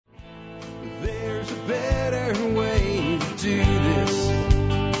a better way to do this.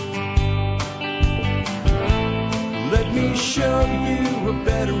 Let me show you a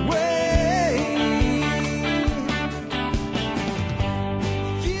better way.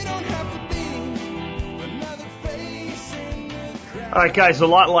 You don't have to be another face in the crowd. All right, guys, a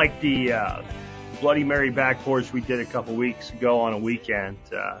lot like the Bloody Mary back porch we did a couple weeks ago on a weekend.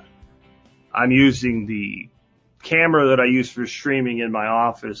 I'm using the camera that I use for streaming in my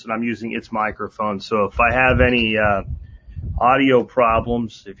office, and I'm using its microphone. So if I have any audio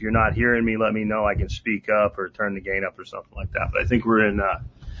problems, if you're not hearing me, let me know. I can speak up or turn the gain up or something like that. But I think we're in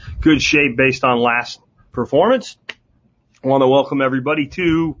good shape based on last performance. I want to welcome everybody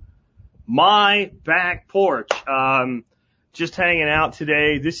to my back porch. Just hanging out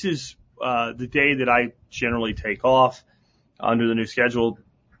today. This is the day that I generally take off under the new schedule.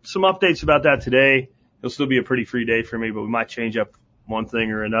 Some updates about that today. It'll still be a pretty free day for me, but we might change up one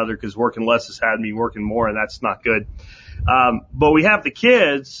thing or another because working less has had me working more, and that's not good. But we have the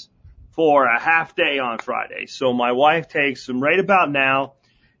kids for a half day on Friday. So my wife takes them right about now,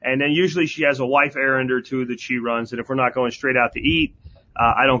 and then usually she has a wife errand or two that she runs, and if we're not going straight out to eat,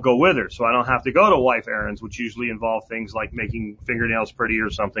 I don't go with her, so I don't have to go to wife errands, which usually involve things like making fingernails pretty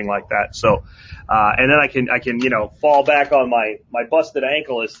or something like that. So, and then I can, fall back on my busted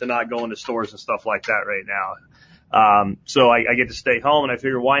ankle as to not going to stores and stuff like that right now. So I get to stay home, and I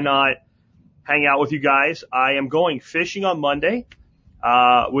figure why not hang out with you guys. I am going fishing on Monday,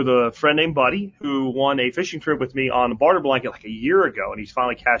 with a friend named Buddy who won a fishing trip with me on the barter blanket like a year ago, and he's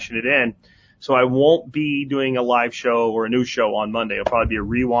finally cashing it in. So I won't be doing a live show or a new show on Monday. It'll probably be a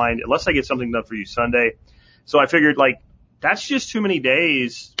rewind unless I get something done for you Sunday. So I figured that's just too many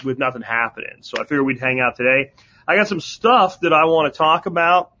days with nothing happening. So I figured we'd hang out today. I got some stuff that I want to talk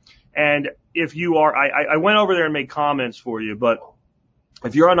about. And if you are, I went over there and made comments for you, but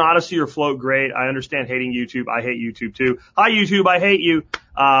if you're on Odyssey or Float, great. I understand hating YouTube. I hate YouTube too. Hi YouTube, I hate you.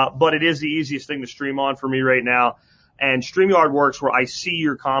 But it is the easiest thing to stream on for me right now. And StreamYard works where I see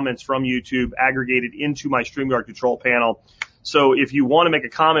your comments from YouTube aggregated into my StreamYard control panel. So if you want to make a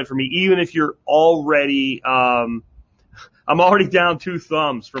comment for me, even if you're already, I'm already down 2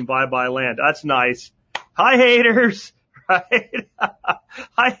 thumbs from Bye Bye Land. That's nice. Hi haters, right?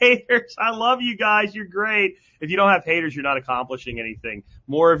 Hi haters. I love you guys. You're great. If you don't have haters, you're not accomplishing anything.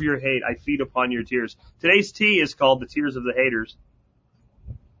 More of your hate. I feed upon your tears. Today's tea is called the Tears of the Haters.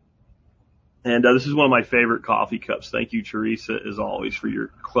 And this is one of my favorite coffee cups. Thank you, Teresa, as always, for your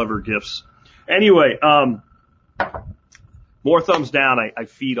clever gifts. Anyway, more thumbs down. I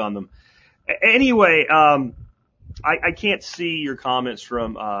feed on them. Anyway, I can't see your comments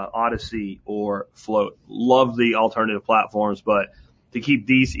from Odyssey or Float. Love the alternative platforms, but to keep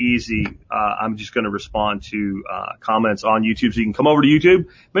these easy, I'm just going to respond to comments on YouTube. So you can come over to YouTube,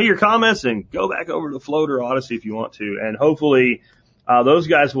 make your comments, and go back over to Float or Odyssey if you want to. And hopefully those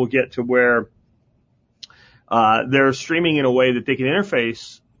guys will get to where they're streaming in a way that they can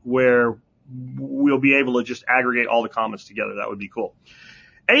interface where we'll be able to just aggregate all the comments together. That would be cool.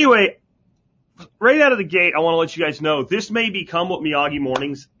 Anyway, right out of the gate, I want to let you guys know this may become what Miyagi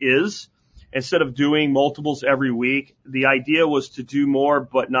Mornings is. Instead of doing multiples every week, the idea was to do more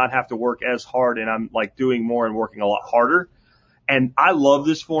but not have to work as hard, and I'm doing more and working a lot harder. And I love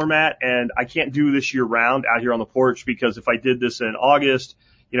this format, and I can't do this year round out here on the porch because if I did this in August,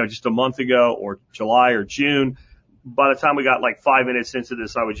 just a month ago, or July or June, by the time we got 5 minutes into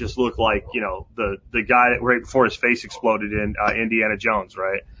this, I would just look like, the guy that right before his face exploded in Indiana Jones,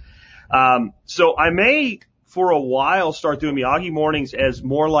 right? So I may for a while start doing Miyagi Mornings as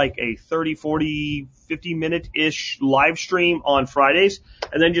more like a 30, 40, 50 minute-ish live stream on Fridays,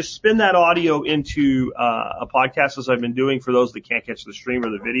 and then just spin that audio into a podcast as I've been doing for those that can't catch the stream or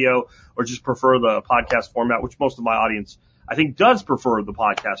the video or just prefer the podcast format, which most of my audience I think does prefer the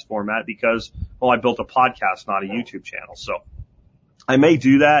podcast format because, I built a podcast, not a YouTube channel. So I may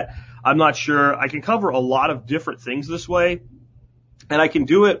do that. I'm not sure. I can cover a lot of different things this way, and I can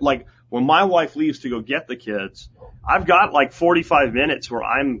do it when my wife leaves to go get the kids. I've got 45 minutes where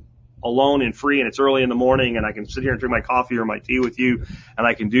I'm alone and free, and it's early in the morning, and I can sit here and drink my coffee or my tea with you, and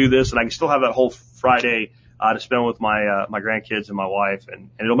I can do this, and I can still have that whole Friday to spend with my grandkids and my wife, and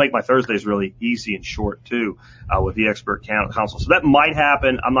it'll make my Thursdays really easy and short too, with the expert counsel. So that might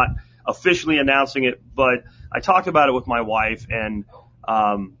happen. I'm not officially announcing it, but I talked about it with my wife, and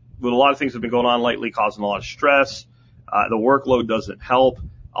with a lot of things that have been going on lately, causing a lot of stress, the workload doesn't help.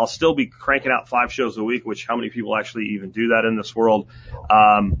 I'll still be cranking out 5 shows a week, which how many people actually even do that in this world?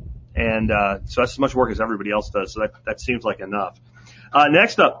 So that's as much work as everybody else does. So that seems like enough.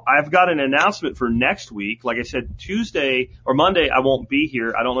 Next up, I've got an announcement for next week. Like I said, Tuesday or Monday, I won't be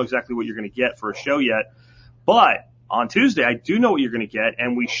here. I don't know exactly what you're going to get for a show yet, but on Tuesday, I do know what you're going to get,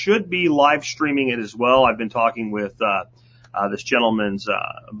 and we should be live streaming it as well. I've been talking with this gentleman's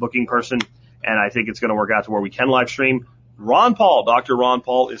booking person, and I think it's going to work out to where we can live stream. Ron Paul, Dr. Ron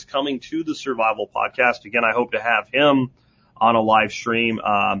Paul, is coming to the Survival Podcast. Again, I hope to have him on a live stream.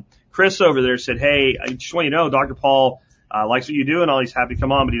 Chris over there said, hey, I just want you to know, Dr. Paul likes what you do and all. He's happy to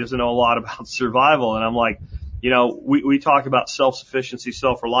come on, but he doesn't know a lot about survival. And I'm like, we talk about self-sufficiency,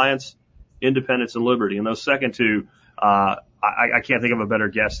 self-reliance, independence, and liberty. And those second two, I can't think of a better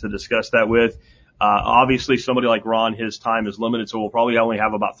guest to discuss that with. Obviously somebody like Ron, his time is limited, so we'll probably only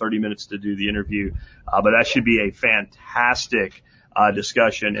have about 30 minutes to do the interview. But that should be a fantastic,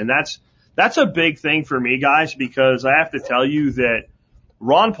 discussion. And that's a big thing for me, guys, because I have to tell you that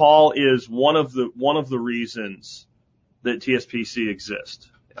Ron Paul is one of the reasons that TSPC exists.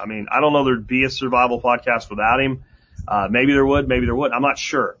 I mean, I don't know there'd be a survival podcast without him. Maybe there would, maybe there wouldn't. I'm not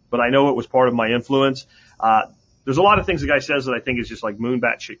sure, but I know it was part of my influence. There's a lot of things the guy says that I think is just like moon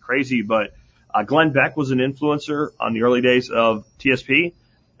bat shit crazy, but Glenn Beck was an influencer on the early days of TSP,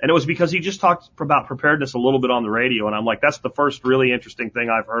 and it was because he just talked about preparedness a little bit on the radio, and I'm like, that's the first really interesting thing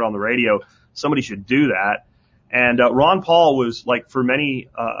I've heard on the radio. Somebody should do that. And Ron Paul was, like, for many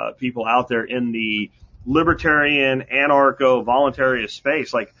people out there in the libertarian, anarcho, voluntarist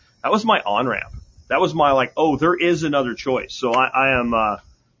space, like, that was my on-ramp. That was my, like, oh, there is another choice. So I'm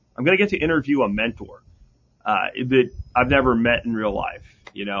going to get to interview a mentor that I've never met in real life.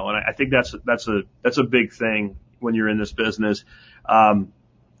 And I think that's a big thing when you're in this business.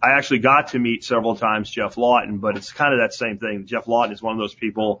 I actually got to meet several times Jeff Lawton, but it's kind of that same thing. Jeff Lawton is one of those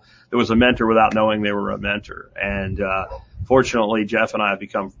people that was a mentor without knowing they were a mentor. And, fortunately, Jeff and I have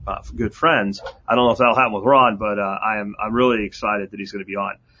become good friends. I don't know if that'll happen with Ron, but, I'm really excited that he's going to be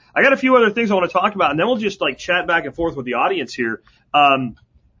on. I got a few other things I want to talk about, and then we'll just like chat back and forth with the audience here.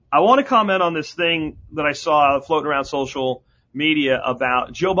 I want to comment on this thing that I saw floating around social media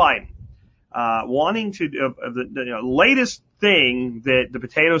about Joe Biden, wanting to, the latest thing that the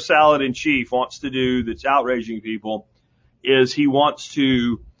potato salad in chief wants to do that's outraging people is he wants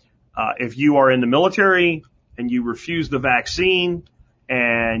to, if you are in the military and you refuse the vaccine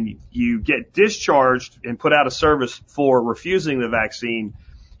and you get discharged and put out of service for refusing the vaccine,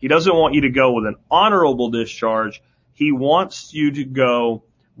 he doesn't want you to go with an honorable discharge. He wants you to go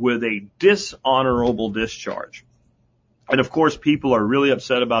with a dishonorable discharge. And of course, people are really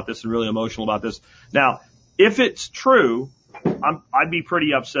upset about this and really emotional about this. Now, if it's true, I'd be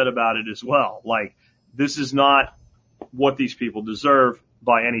pretty upset about it as well. Like, this is not what these people deserve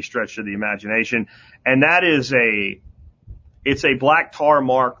by any stretch of the imagination. And that is it's a black tar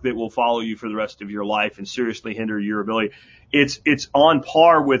mark that will follow you for the rest of your life and seriously hinder your ability. It's on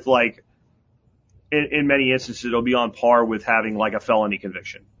par with, like, in many instances, it'll be on par with having like a felony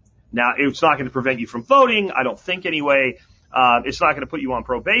conviction. Now, it's not going to prevent you from voting, I don't think anyway. It's not going to put you on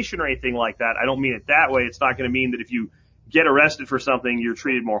probation or anything like that. I don't mean it that way. It's not going to mean that if you get arrested for something, you're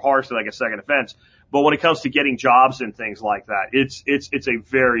treated more harshly like a second offense. But when it comes to getting jobs and things like that, it's a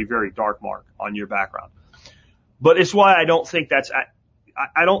very, very dark mark on your background. But it's why I don't think that's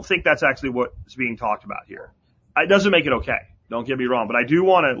actually what's being talked about here. It doesn't make it okay. Don't get me wrong. But I do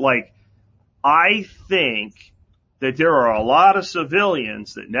want to, I think that there are a lot of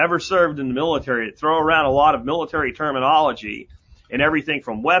civilians that never served in the military that throw around a lot of military terminology and everything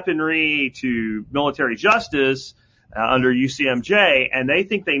from weaponry to military justice under UCMJ, and they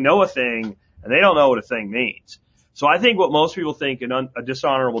think they know a thing and they don't know what a thing means. So I think what most people think a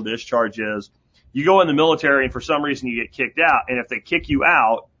dishonorable discharge is, you go in the military and for some reason you get kicked out, and if they kick you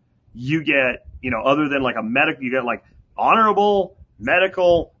out, you get, other than like a medical, you get like honorable,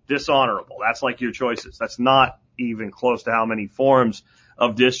 medical, dishonorable. That's like your choices. That's not even close to how many forms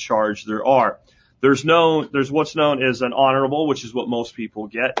of discharge there are. There's what's known as an honorable, which is what most people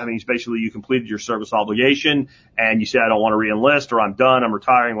get. I mean, it's basically you completed your service obligation and you say, I don't want to re-enlist, or I'm done, I'm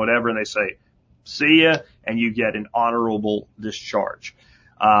retiring, whatever. And they say, see ya. And you get an honorable discharge.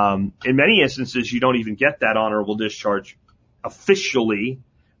 In many instances, you don't even get that honorable discharge officially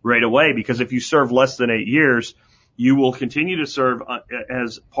right away, because if you serve less than 8 years, you will continue to serve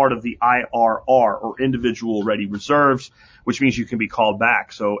as part of the IRR, or Individual Ready Reserves, which means you can be called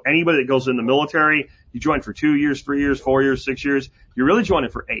back. So anybody that goes in the military, you join for 2 years, 3 years, 4 years, 6 years, you're really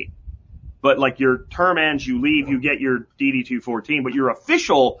joining for 8. But like your term ends, you leave, you get your DD-214, but your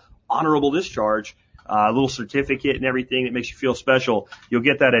official honorable discharge, a little certificate and everything that makes you feel special, you'll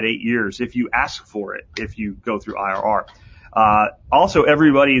get that at 8 years if you ask for it, if you go through IRR. Also,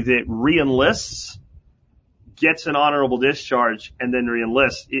 everybody that re-enlists gets an honorable discharge and then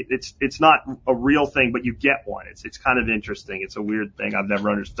reenlists. It's not a real thing, but you get one. It's kind of interesting. It's a weird thing I've never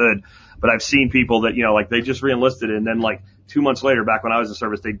understood, but I've seen people that, like they just reenlisted and then like 2 months later, back when I was in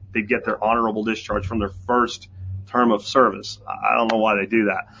service, they'd get their honorable discharge from their first term of service. I don't know why they do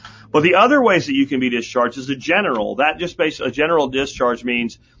that. But the other ways that you can be discharged is a general. That just basically, a general discharge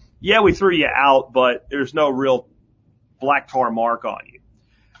means, yeah, we threw you out, but there's no real black tar mark on you.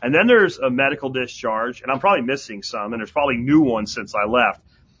 And then there's a medical discharge, and I'm probably missing some, and there's probably new ones since I left.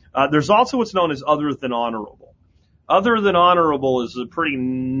 There's also what's known as other than honorable. Other than honorable is a pretty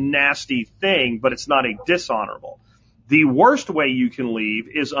nasty thing, but it's not a dishonorable. The worst way you can leave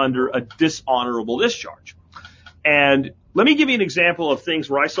is under a dishonorable discharge. And let me give you an example of things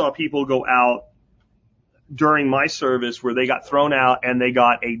where I saw people go out during my service where they got thrown out and they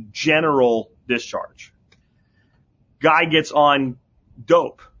got a general discharge. Guy gets on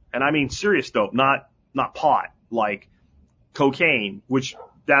dope. And I mean serious dope, not pot, like cocaine, which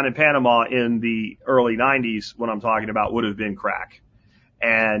down in Panama in the early 90s, when I'm talking about, would have been crack.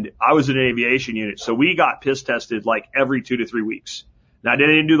 And I was in an aviation unit, so we got piss tested like every 2 to 3 weeks. Now, they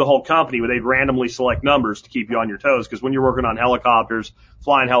didn't do the whole company, but they'd randomly select numbers to keep you on your toes, because when you're working on helicopters,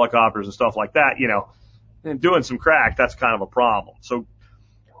 flying helicopters and stuff like that, and doing some crack, that's kind of a problem. So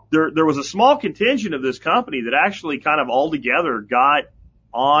there was a small contingent of this company that actually kind of altogether got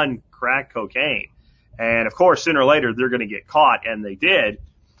on crack cocaine. And of course, sooner or later, they're going to get caught, and they did.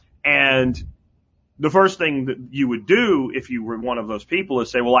 And the first thing that you would do if you were one of those people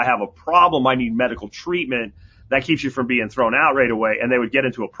is say, well, I have a problem. I need medical treatment. That keeps you from being thrown out right away. And they would get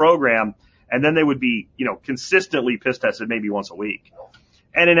into a program, and then they would be, consistently piss tested maybe once a week.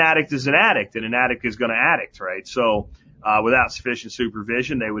 And an addict is an addict, and an addict is going to addict, right? So, without sufficient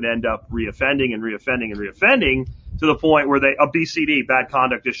supervision, they would end up reoffending and reoffending and reoffending to the point where a BCD, bad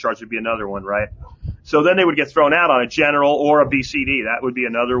conduct discharge, would be another one, right? So then they would get thrown out on a general or a BCD. That would be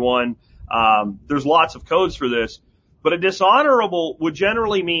another one. There's lots of codes for this, but a dishonorable would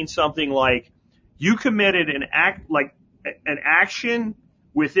generally mean something like you committed an action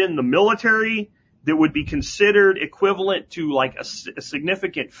within the military that would be considered equivalent to like a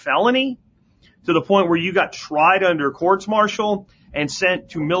significant felony, to the point where you got tried under courts martial and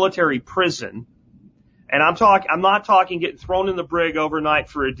sent to military prison. And I'm not talking getting thrown in the brig overnight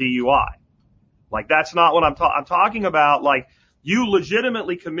for a DUI. Like, that's not what I'm talking about. Like, you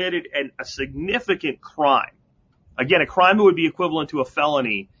legitimately committed a significant crime. Again, a crime that would be equivalent to a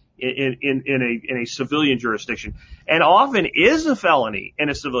felony in a civilian jurisdiction, and often is a felony in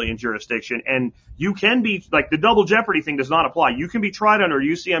a civilian jurisdiction. And you can be, like, the double jeopardy thing does not apply. You can be tried under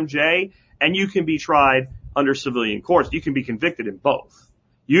UCMJ, and you can be tried under civilian courts. You can be convicted in both.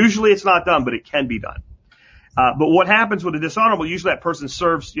 Usually it's not done, but it can be done. But what happens with a dishonorable, usually that person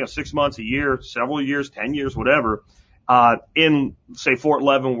serves, 6 months, a year, several years, 10 years, whatever, in, say, Fort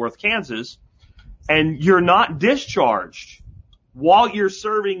Leavenworth, Kansas, and you're not discharged while you're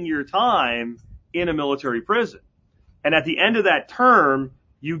serving your time in a military prison. And at the end of that term,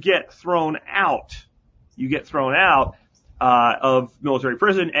 you get thrown out. You get thrown out of military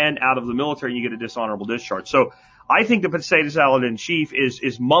prison and out of the military, and you get a dishonorable discharge. So I think the potato salad in chief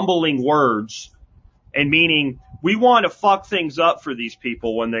is mumbling words, and meaning we want to fuck things up for these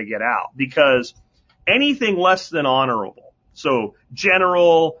people when they get out, because anything less than honorable, so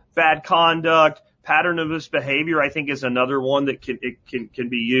general, bad conduct, pattern of misbehavior, I think is another one that can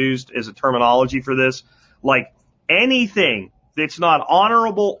be used as a terminology for this. Like anything that's not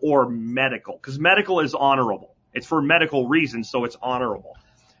honorable or medical, because medical is honorable. It's for medical reasons, so it's honorable.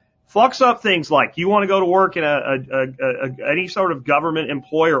 Fucks up things like you want to go to work in any sort of government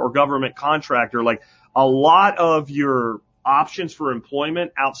employer or government contractor. Like, a lot of your options for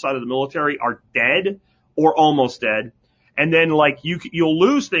employment outside of the military are dead or almost dead. And then, like, you'll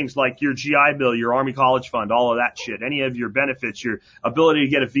lose things like your GI Bill, your Army College Fund, all of that shit, any of your benefits, your ability to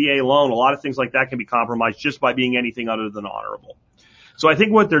get a VA loan. A lot of things like that can be compromised just by being anything other than honorable. So I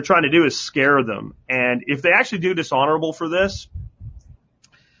think what they're trying to do is scare them. And if they actually do dishonorable for this,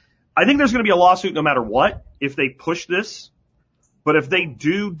 I think there's going to be a lawsuit no matter what if they push this. But if they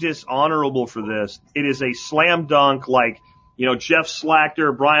do dishonorable for this, it is a slam dunk, like, Jeff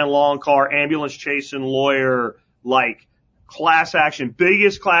Slachter, Brian Longcar, ambulance chasing lawyer, like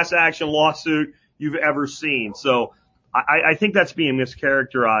biggest class action lawsuit you've ever seen. So I think that's being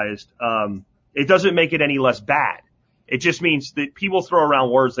mischaracterized. It doesn't make it any less bad. It just means that people throw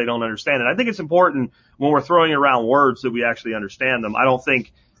around words they don't understand. And I think it's important when we're throwing around words that we actually understand them. I don't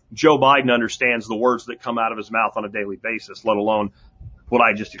think Joe Biden understands the words that come out of his mouth on a daily basis, let alone what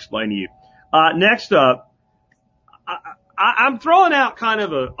I just explained to you. Next up, I'm throwing out kind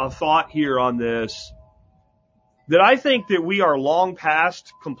of a thought here on this. that I think that we are long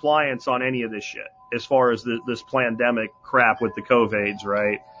past compliance on any of this shit as far as this pandemic crap with the COVIDs,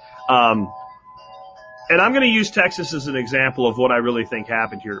 right? And I'm going to use Texas as an example of what I really think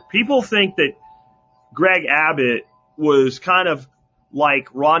happened here. People think that Greg Abbott was kind of like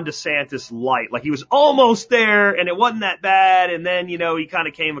Ron DeSantis light, like he was almost there and it wasn't that bad. And then, he kind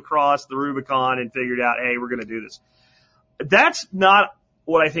of came across the Rubicon and figured out, hey, we're going to do this. That's not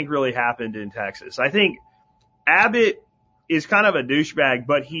what I think really happened in Texas. I think Abbott is kind of a douchebag,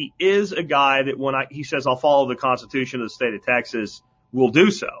 but he is a guy that when he says, I'll follow the Constitution of the state of Texas, will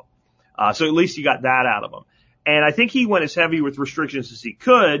do so. So at least you got that out of him. And I think he went as heavy with restrictions as he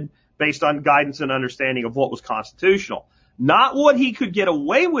could based on guidance and understanding of what was constitutional. Not what he could get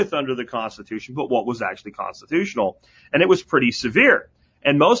away with under the Constitution, but what was actually constitutional. And it was pretty severe.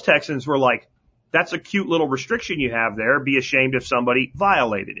 And most Texans were like, that's a cute little restriction you have there. Be ashamed if somebody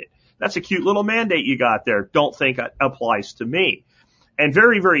violated it. That's a cute little mandate you got there. Don't think it applies to me. And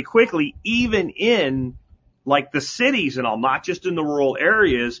very, very quickly, even in like the cities and all, not just in the rural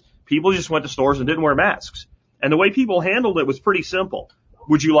areas, people just went to stores and didn't wear masks. And the way people handled it was pretty simple.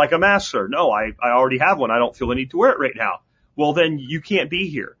 Would you like a mask, sir? No, I already have one. I don't feel the need to wear it right now. Well, then you can't be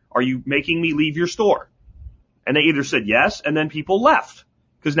here. Are you making me leave your store? And they either said yes, and then people left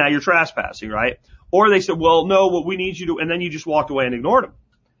because now you're trespassing, right? Or they said, well, no, what we need you to, and then you just walked away and ignored them.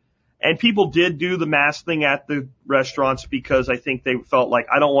 And people did do the mask thing at the restaurants because I think they felt like,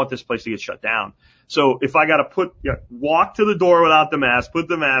 I don't want this place to get shut down. So if I got to walk to the door without the mask, put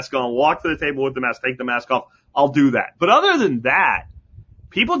the mask on, walk to the table with the mask, take the mask off, I'll do that. But other than that,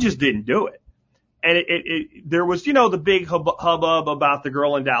 people just didn't do it. And there was, the big hubbub about the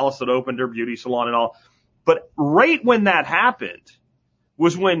girl in Dallas that opened her beauty salon and all. But right when that happened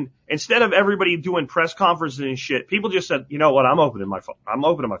was when, instead of everybody doing press conferences and shit, people just said, you know what, I'm opening my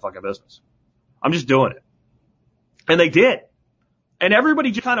fucking business. I'm just doing it. And they did. And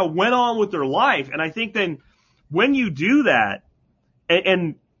everybody just kind of went on with their life. And I think then when you do that,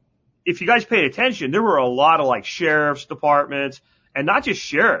 and if you guys paid attention, there were a lot of like sheriff's departments, and not just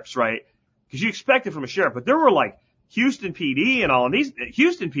sheriffs, right? Because you expect it from a sheriff, but there were like Houston PD and all, and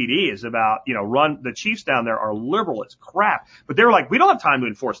Houston PD is about, the chiefs down there are liberal as crap, but they were like, we don't have time to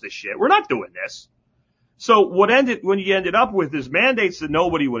enforce this shit. We're not doing this. So when you ended up with is mandates that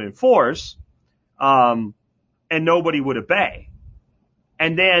nobody would enforce, and nobody would obey.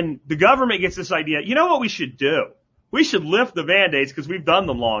 And then the government gets this idea, you know what we should do? We should lift the mandates because we've done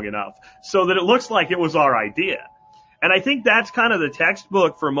them long enough so that it looks like it was our idea. And I think that's kind of the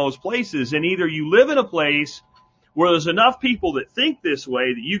textbook for most places. And either you live in a place where there's enough people that think this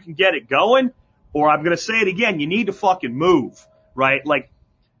way that you can get it going, or I'm going to say it again, you need to fucking move, right? Like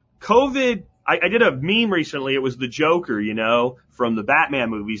COVID, I did a meme recently. It was the Joker, from the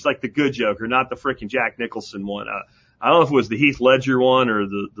Batman movies, like the good Joker, not the freaking Jack Nicholson one. I don't know if it was the Heath Ledger one or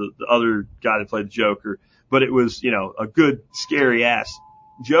the other guy that played the Joker, but it was, a good scary ass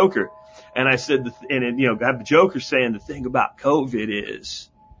Joker. And I said, have the Joker saying the thing about COVID is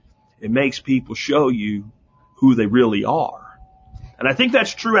it makes people show you who they really are. And I think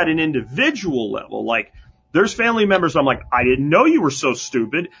that's true at an individual level. Like there's family members I'm like, I didn't know you were so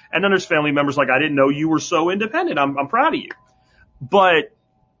stupid. And then there's family members like, I didn't know you were so independent. I'm proud of you. But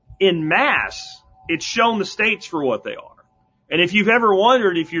in mass, it's shown the states for what they are. And if you've ever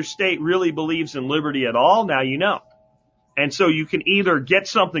wondered if your state really believes in liberty at all, now you know. And so you can either get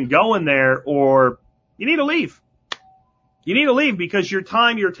something going there or you need to leave. You need to leave because your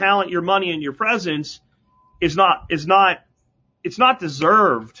time, your talent, your money, and your presence it's not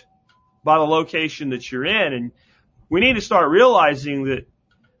deserved by the location that you're in. And we need to start realizing that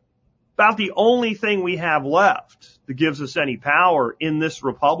about the only thing we have left that gives us any power in this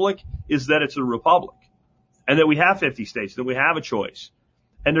republic is that it's a republic and that we have 50 states, that we have a choice.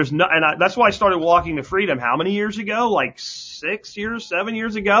 And that's why I started walking to freedom. How many years ago? Like 7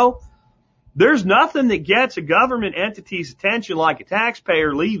 years ago. There's nothing that gets a government entity's attention like a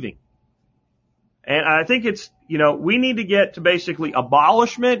taxpayer leaving. And I think it's, we need to get to basically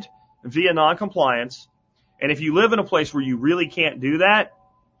abolishment via noncompliance. And if you live in a place where you really can't do that,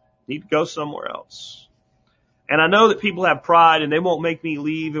 you need to go somewhere else. And I know that people have pride and they won't make me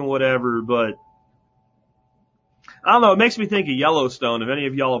leave and whatever, but I don't know. It makes me think of Yellowstone. If any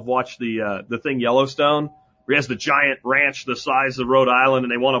of y'all have watched the thing Yellowstone, where he has the giant ranch the size of Rhode Island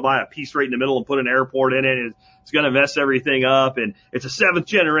and they want to buy a piece right in the middle and put an airport in it. And it's going to mess everything up. And it's a 7th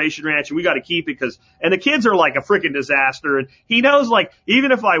generation ranch and we got to keep it and the kids are like a freaking disaster. And he knows like,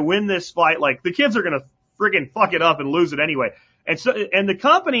 even if I win this fight, like the kids are going to freaking fuck it up and lose it anyway. And the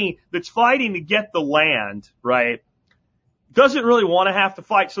company that's fighting to get the land, right, doesn't really want to have to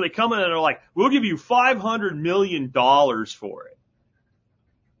fight. So they come in and they're like, we'll give you $500 million for it.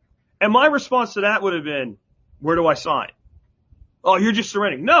 And my response to that would have been, where do I sign? Oh, you're just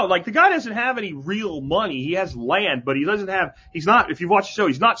surrendering. No, like the guy doesn't have any real money. He has land, but he's not, if you watch the show,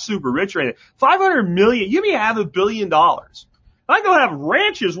 he's not super rich or anything. $500 million, you may have $1 billion. I go have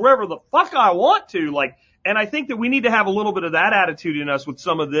ranches wherever the fuck I want to. Like, and I think that we need to have a little bit of that attitude in us with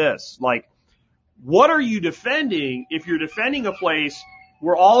some of this. Like, what are you defending if you're defending a place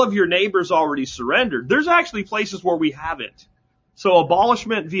where all of your neighbors already surrendered? There's actually places where we haven't. So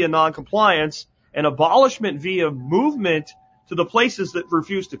abolishment via noncompliance and abolishment via movement to the places that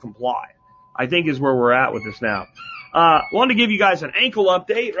refuse to comply, I think is where we're at with this now. Wanted to give you guys an ankle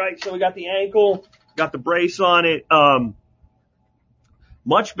update, right? So we got the ankle, got the brace on it.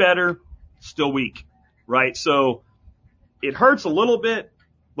 Much better, still weak, right? So it hurts a little bit.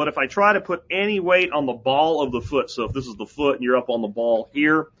 But if I try to put any weight on the ball of the foot, so if this is the foot and you're up on the ball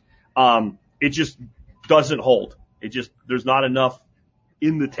here, it just doesn't hold. There's not enough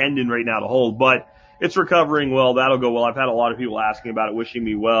in the tendon right now to hold, but it's recovering well. That'll go well. I've had a lot of people asking about it, wishing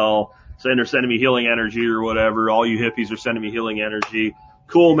me well, saying they're sending me healing energy or whatever. All you hippies are sending me healing energy.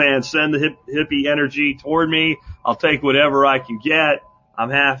 Cool, man. Send the hippie energy toward me. I'll take whatever I can get. I'm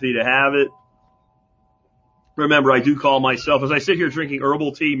happy to have it. Remember, I do call myself, as I sit here drinking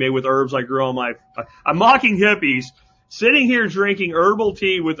herbal tea made with herbs I grew on I'm mocking hippies, sitting here drinking herbal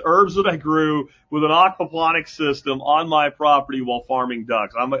tea with herbs that I grew with an aquaponics system on my property while farming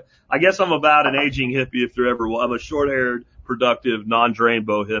ducks. I guess I'm about an aging hippie if there ever was. I'm a short-haired, productive,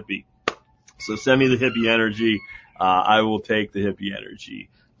 non-drainbow hippie. So send me the hippie energy. I will take the hippie energy.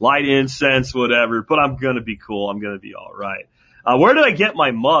 Light incense, whatever, but I'm gonna be cool. I'm gonna be alright. Where did I get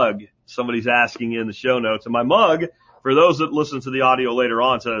my mug? Somebody's asking in the show notes. And my mug, for those that listen to the audio later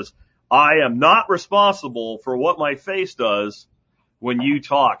on, says, I am not responsible for what my face does when you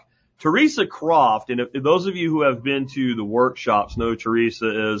talk. Teresa Croft, and if those of you who have been to the workshops know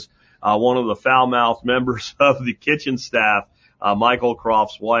Teresa is one of the foul-mouthed members of the kitchen staff. Michael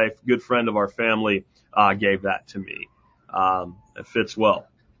Croft's wife, good friend of our family, gave that to me. It fits well.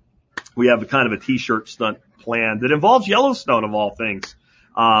 We have a kind of a t-shirt stunt planned that involves Yellowstone of all things.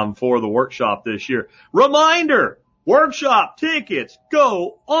 For the workshop this year. Reminder, workshop tickets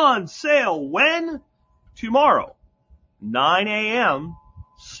go on sale when? Tomorrow, 9 a.m.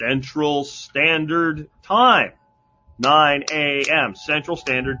 Central Standard Time. 9 a.m. Central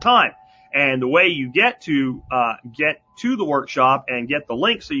Standard Time. And the way you get to the workshop and get the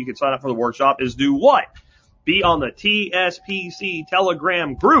link so you can sign up for the workshop is do what? Be on the TSPC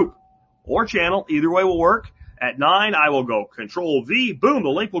Telegram group or channel. Either way will work. At 9, I will go Control V, boom, the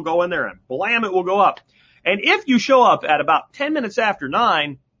link will go in there and blam, it will go up. And if you show up at about 10 minutes after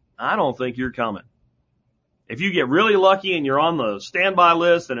 9, I don't think you're coming. If you get really lucky and you're on the standby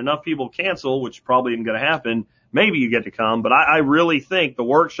list and enough people cancel, which probably isn't going to happen, maybe you get to come. But I really think the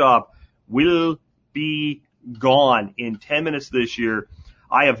workshop will be gone in 10 minutes this year.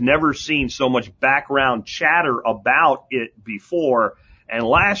 I have never seen so much background chatter about it before. And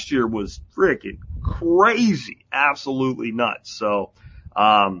last year was freaking crazy, absolutely nuts. So,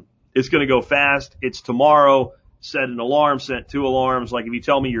 it's going to go fast. It's tomorrow. Set an alarm, set 2 alarms. Like if you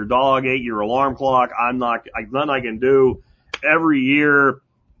tell me your dog ate your alarm clock, nothing I can do. Every year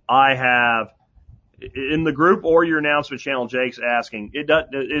I have in the group or your announcement channel, Jake's asking,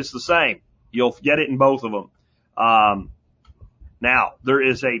 it's the same. You'll get it in both of them. Now there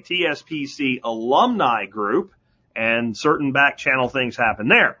is a TSPC alumni group and certain back channel things happen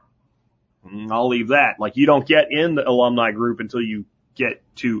there. I'll leave that. Like you don't get in the alumni group until you get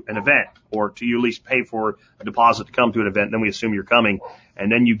to an event or to you at least pay for a deposit to come to an event. Then we assume you're coming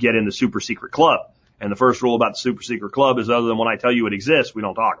and then you get in the super secret club. And the first rule about the super secret club is other than when I tell you it exists, we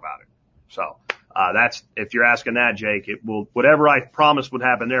don't talk about it. So, that's, if you're asking that, Jake, it will, whatever I promised would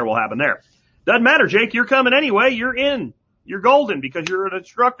happen there will happen there. Doesn't matter, Jake, you're coming anyway. You're in. You're golden because you're an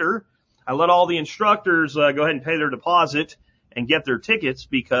instructor. I let all the instructors, go ahead and pay their deposit and get their tickets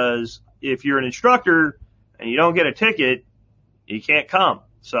because if you're an instructor and you don't get a ticket, you can't come.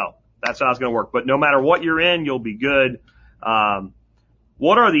 So that's how it's going to work. But no matter what you're in, you'll be good.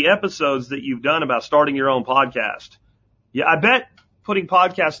 What are the episodes that you've done about starting your own podcast? Yeah, I bet putting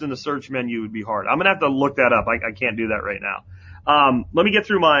podcast in the search menu would be hard. I'm going to have to look that up. I can't do that right now. Let me get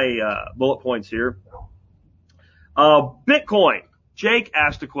through my bullet points here. Bitcoin. Jake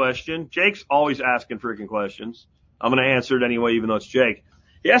asked a question. Jake's always asking freaking questions. I'm going to answer it anyway, even though it's Jake.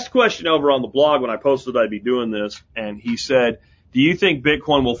 He asked a question over on the blog when I posted I'd be doing this, and he said, do you think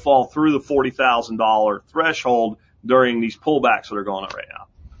Bitcoin will fall through the $40,000 threshold during these pullbacks that are going on right now?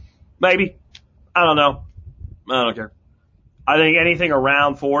 Maybe. I don't know. I don't care. I think anything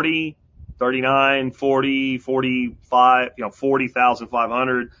around 40, 39, 40, 45,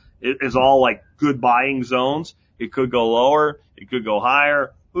 40,500 is all like good buying zones. It could go lower. It could go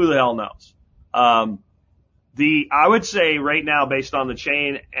higher. Who the hell knows? I would say right now, based on the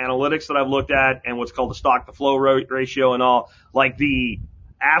chain analytics that I've looked at and what's called the stock to flow ratio and all, like the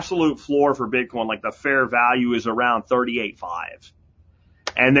absolute floor for Bitcoin, like the fair value is around 38.5.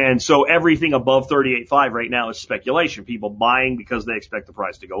 And then, so everything above 38.5 right now is speculation. People buying because they expect the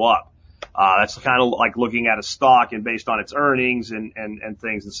price to go up. That's kind of like looking at a stock and based on its earnings and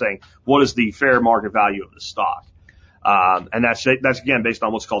things and saying, what is the fair market value of the stock? And that's again based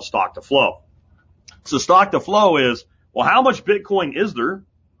on what's called stock to flow. So stock to flow is, well, how much Bitcoin is there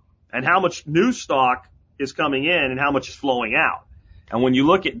and how much new stock is coming in and how much is flowing out? And when you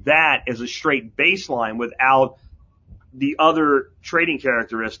look at that as a straight baseline without the other trading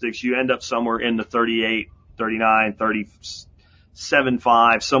characteristics, you end up somewhere in the 38, 39,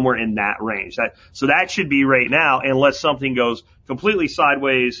 37.5, somewhere in that range. So that should be right now, unless something goes completely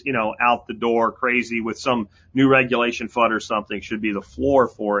sideways, out the door crazy with some new regulation FUD or something, should be the floor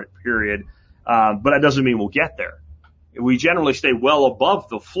for it, period. But that doesn't mean we'll get there. We generally stay well above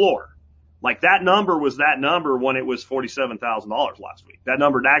the floor. Like that number was that number when it was $47,000 last week. That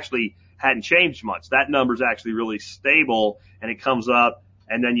number actually hadn't changed much. That number's actually really stable, and it comes up,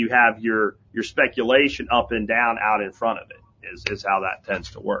 and then you have your speculation up and down out in front of it is how that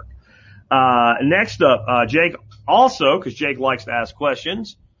tends to work. Next up, Jake also, because Jake likes to ask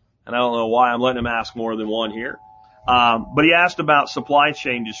questions, and I don't know why I'm letting him ask more than one here. But he asked about supply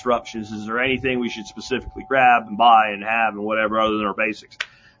chain disruptions. Is there anything we should specifically grab and buy and have and whatever other than our basics?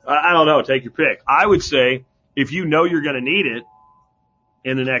 I don't know. Take your pick. I would say if you know you're going to need it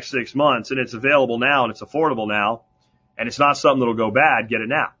in the next 6 months and it's available now and it's affordable now and it's not something that'll go bad, get it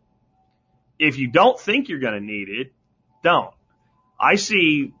now. If you don't think you're going to need it, don't. I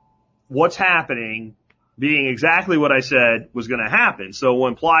see what's happening being exactly what I said was going to happen. So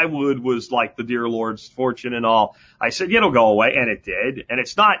when plywood was like the dear Lord's fortune and all, I said, it'll go away, and it did. And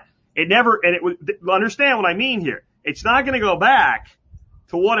understand what I mean here. It's not going to go back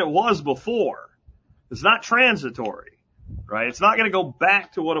to what it was before. It's not transitory, right? It's not going to go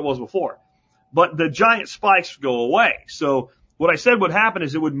back to what it was before. But the giant spikes go away. So what I said would happen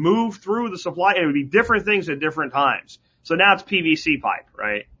is it would move through the supply, and it would be different things at different times. So now it's PVC pipe,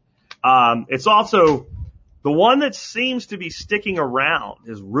 right? It's also the one that seems to be sticking around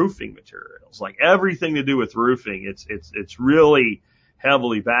is roofing materials, like everything to do with roofing. It's really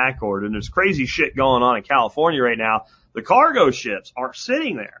heavily backordered, and there's crazy shit going on in California right now. The cargo ships are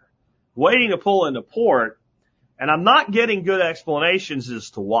sitting there waiting to pull into port, and I'm not getting good explanations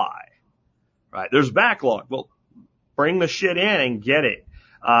as to why, right? There's backlog. Well, bring the shit in and get it.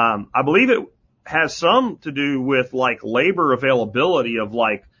 I believe it has some to do with like labor availability of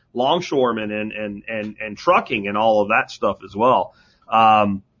like longshoremen and trucking and all of that stuff as well.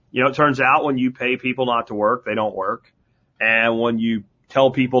 It turns out when you pay people not to work, they don't work. And when you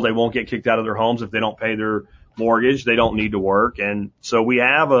tell people they won't get kicked out of their homes if they don't pay their mortgage, they don't need to work. And so we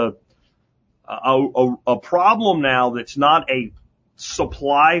have a problem now that's not a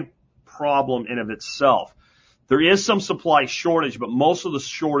supply problem in of itself. There is some supply shortage, but most of the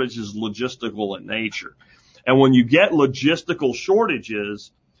shortage is logistical in nature. And when you get logistical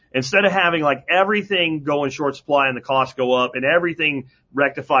shortages, instead of having like everything go in short supply and the costs go up and everything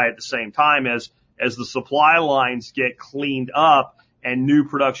rectify at the same time as the supply lines get cleaned up and new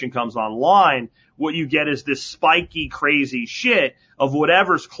production comes online, what you get is this spiky, crazy shit of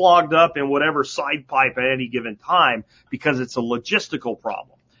whatever's clogged up in whatever side pipe at any given time because it's a logistical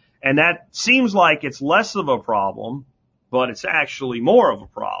problem. And that seems like it's less of a problem, but it's actually more of a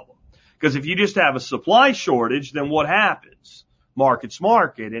problem. Because if you just have a supply shortage, then what happens? Market's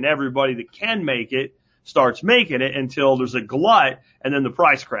market, and everybody that can make it starts making it until there's a glut, and then the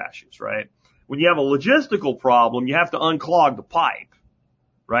price crashes, right? When you have a logistical problem, you have to unclog the pipe,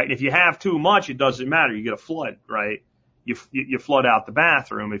 right? And if you have too much, it doesn't matter. You get a flood, right? You flood out the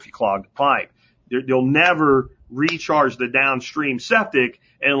bathroom if you clog the pipe. You'll never recharge the downstream septic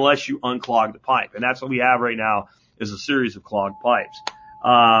unless you unclog the pipe. And that's what we have right now is a series of clogged pipes.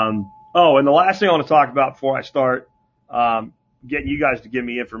 And the last thing I want to talk about before I start, getting you guys to give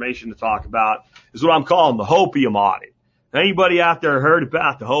me information to talk about is what I'm calling the hopium audit. Anybody out there heard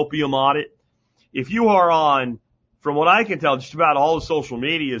about the hopium audit? If you are on, from what I can tell, just about all the social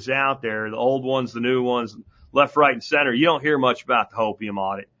medias out there, the old ones, the new ones, left, right, and center, you don't hear much about the hopium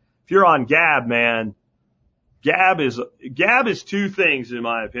audit. If you're on Gab, man, Gab is two things in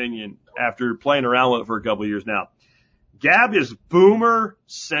my opinion after playing around with it for a couple of years now. Gab is boomer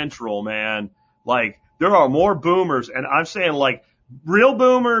central, man. Like there are more boomers, and I'm saying like real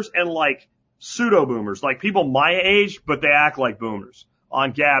boomers and like pseudo boomers, like people my age, but they act like boomers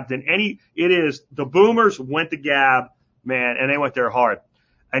on Gab than the boomers went to Gab, man, and they went there hard.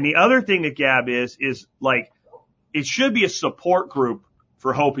 And the other thing that Gab is like, it should be a support group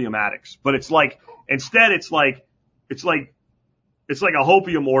for hopium addicts, but instead it's like a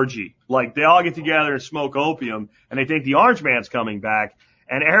hopium orgy. Like they all get together and smoke opium and they think the Orange Man's coming back.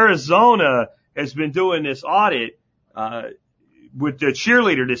 And Arizona has been doing this audit, with the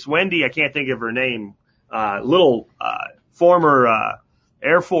cheerleader, this Wendy, I can't think of her name, former,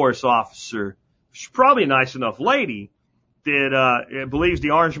 Air Force officer. She's probably a nice enough lady that, believes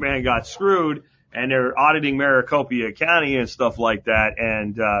the Orange Man got screwed and they're auditing Maricopa County and stuff like that.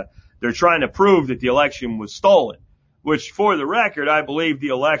 And, they're trying to prove that the election was stolen, which for the record, I believe the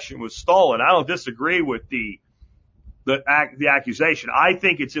election was stolen. I don't disagree with the accusation. I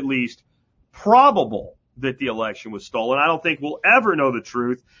think it's at least probable that the election was stolen. I don't think we'll ever know the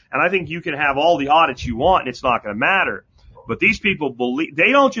truth. And I think you can have all the audits you want and it's not going to matter. But these people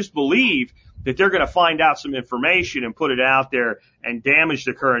they don't just believe that they're going to find out some information and put it out there and damage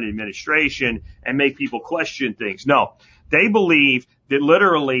the current administration and make people question things. No, they believe that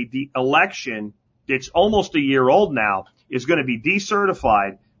literally the election that's almost a year old now is going to be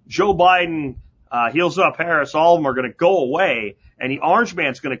decertified. Joe Biden, heels up Harris, all of them are going to go away and the Orange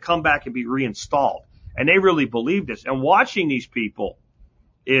Man's going to come back and be reinstalled. And they really believe this. And watching these people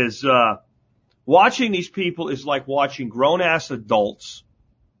is like watching grown-ass adults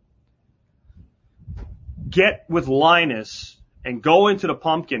get with Linus and go into the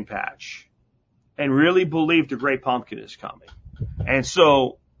pumpkin patch and really believe the great pumpkin is coming. And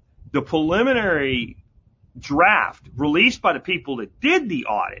so the preliminary draft released by the people that did the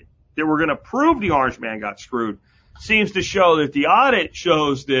audit that were going to prove the Orange Man got screwed seems to show that the audit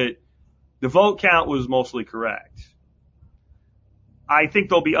shows that the vote count was mostly correct. I think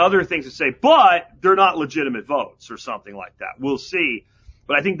there'll be other things to say, but they're not legitimate votes or something like that. We'll see.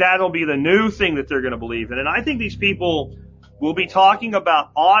 But I think that'll be the new thing that they're going to believe in. And I think these people will be talking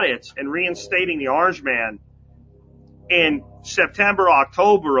about audits and reinstating the Orange Man in September,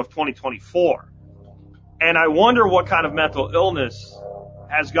 October of 2024. And I wonder what kind of mental illness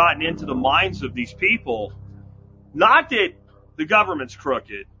has gotten into the minds of these people. Not that the government's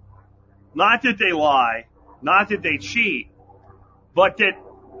crooked, not that they lie, not that they cheat, but that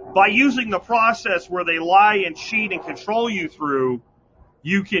by using the process where they lie and cheat and control you through,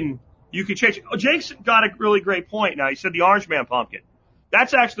 you can change. Oh, Jake's got a really great point now. He said the Orange Man pumpkin.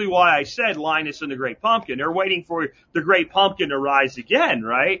 That's actually why I said Linus and the Great Pumpkin. They're waiting for the Great Pumpkin to rise again,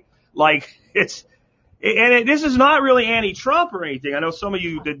 right? Like this is not really anti-Trump or anything. I know some of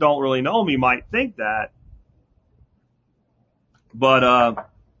you that don't really know me might think that. But,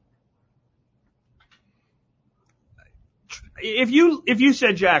 if you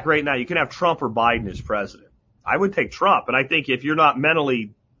said, Jack, right now you can have Trump or Biden as president, I would take Trump. And I think if you're not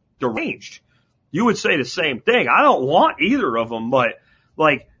mentally deranged, you would say the same thing. I don't want either of them, but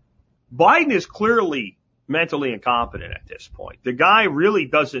like Biden is clearly mentally incompetent at this point. The guy really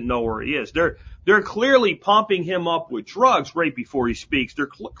doesn't know where he is. They're clearly pumping him up with drugs right before he speaks. They're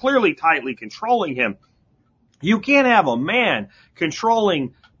clearly tightly controlling him. You can't have a man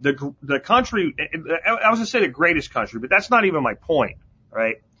controlling the country. I was going to say the greatest country, but that's not even my point,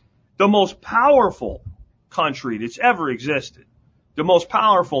 right? The most powerful country that's ever existed, the most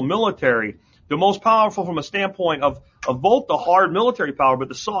powerful military, the most powerful from a standpoint of both the hard military power, but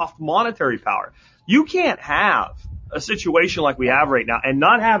the soft monetary power. You can't have a situation like we have right now and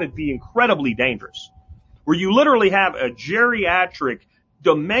not have it be incredibly dangerous, where you literally have a geriatric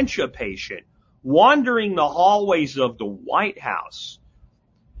dementia patient wandering the hallways of the White House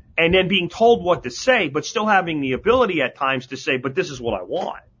and then being told what to say, but still having the ability at times to say, but this is what I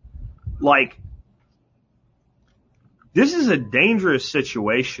want. Like, this is a dangerous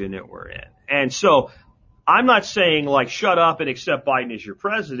situation that we're in. And so I'm not saying like shut up and accept Biden as your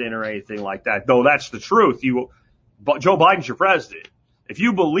president or anything like that, though that's the truth. Joe Biden's your president. If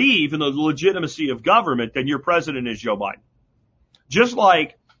you believe in the legitimacy of government, then your president is Joe Biden. Just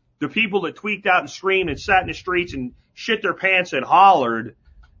like the people that tweaked out and screamed and sat in the streets and shit their pants and hollered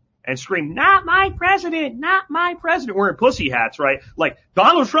and screamed, not my president, not my president, wearing pussy hats, right? Like,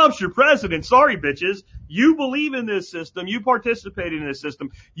 Donald Trump's your president. Sorry, bitches. You believe in this system. You participated in this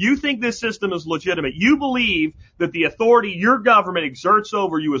system. You think this system is legitimate. You believe that the authority your government exerts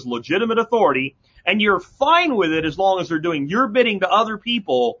over you is legitimate authority, and you're fine with it as long as they're doing your bidding to other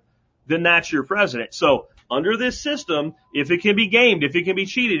people, then that's your president. So under this system, if it can be gamed, if it can be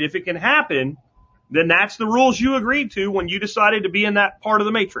cheated, if it can happen, then that's the rules you agreed to when you decided to be in that part of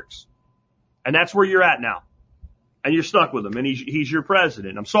the matrix. And that's where you're at now. And you're stuck with him, and he's your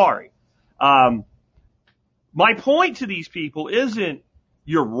president. I'm sorry. My point to these people isn't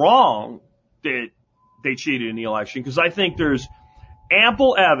you're wrong that they cheated in the election, because I think there's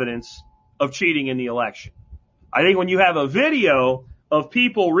ample evidence of cheating in the election. I think when you have a video of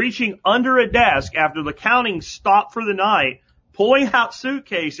people reaching under a desk after the counting stopped for the night, pulling out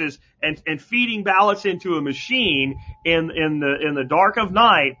suitcases and feeding ballots into a machine in the dark of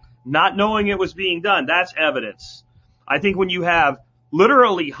night, not knowing it was being done, that's evidence. I think when you have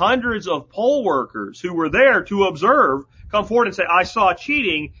literally hundreds of poll workers who were there to observe come forward and say, I saw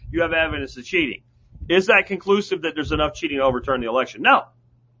cheating, you have evidence of cheating. Is that conclusive that there's enough cheating to overturn the election? No.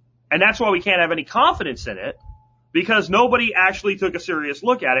 And that's why we can't have any confidence in it, because nobody actually took a serious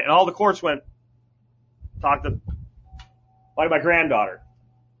look at it. And all the courts went, talk to, like my granddaughter,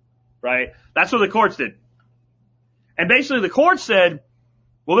 right? That's what the courts did. And basically the court said,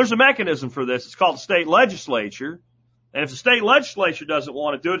 well, there's a mechanism for this. It's called the state legislature. And if the state legislature doesn't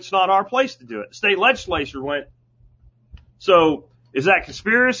want to do it, it's not our place to do it. The state legislature went, so is that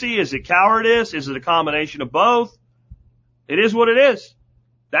conspiracy? Is it cowardice? Is it a combination of both? It is what it is.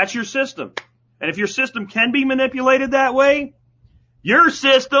 That's your system. And if your system can be manipulated that way, your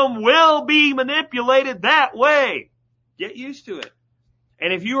system will be manipulated that way. Get used to it.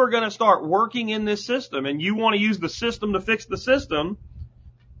 And if you are going to start working in this system and you want to use the system to fix the system,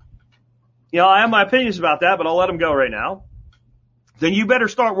 I have my opinions about that, but I'll let them go right now. Then you better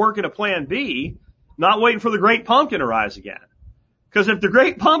start working a plan B, not waiting for the great pumpkin to rise again. Because if the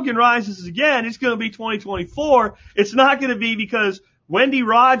great pumpkin rises again, it's going to be 2024. It's not going to be because Wendy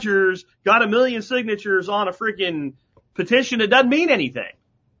Rogers got 1 million signatures on a freaking petition that doesn't mean anything.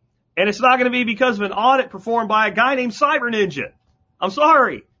 And it's not going to be because of an audit performed by a guy named Cyber Ninja. I'm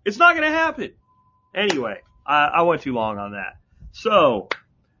sorry. It's not going to happen. Anyway, I went too long on that. So,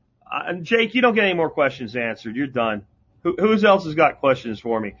 Jake, you don't get any more questions answered. You're done. Who else has got questions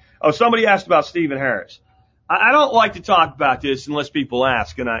for me? Oh, somebody asked about Stephen Harris. I don't like to talk about this unless people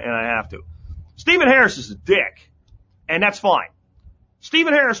ask, and I have to. Stephen Harris is a dick, and that's fine.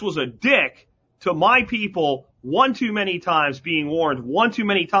 Stephen Harris was a dick to my people one too many times, being warned one too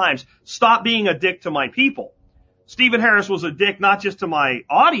many times. Stop being a dick to my people. Stephen Harris was a dick not just to my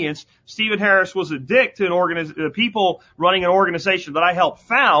audience. Stephen Harris was a dick to people running an organization that I helped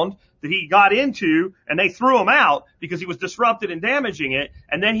found, that he got into, and they threw him out because he was disrupted and damaging it.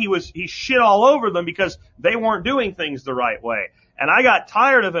 And then he shit all over them because they weren't doing things the right way. And I got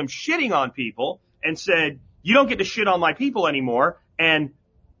tired of him shitting on people and said, you don't get to shit on my people anymore, and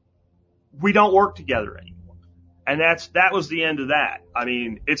we don't work together anymore. And that was the end of that. I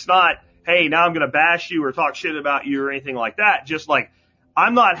mean, it's not, hey, now I'm going to bash you or talk shit about you or anything like that. Just like,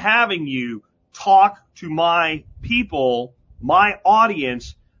 I'm not having you talk to my people, my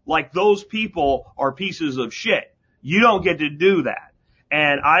audience, like those people are pieces of shit. You don't get to do that.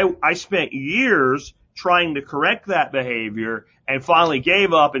 And I spent years trying to correct that behavior and finally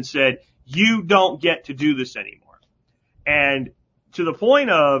gave up and said, you don't get to do this anymore. And to the point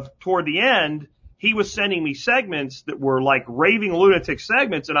of, toward the end, he was sending me segments that were like raving lunatic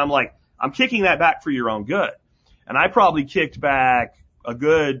segments, and I'm like, I'm kicking that back for your own good. And I probably kicked back a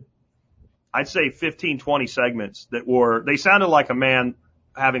good, I'd say 15, 20 segments they sounded like a man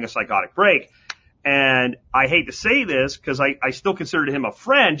having a psychotic break. And I hate to say this because I still considered him a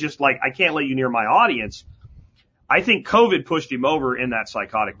friend, just like I can't let you near my audience. I think COVID pushed him over in that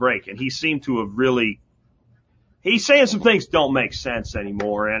psychotic break, and he seemed to have he's saying some things don't make sense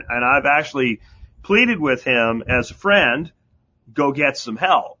anymore. And I've actually pleaded with him as a friend, go get some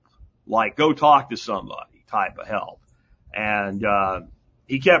help. Like, go talk to somebody type of help. And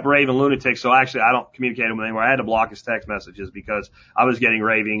he kept raving lunatic, so actually I don't communicate with him anymore. I had to block his text messages because I was getting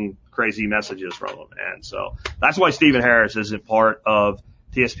raving, crazy messages from him. And so that's why Stephen Harris isn't part of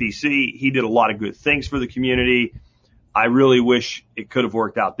TSPC. He did a lot of good things for the community. I really wish it could have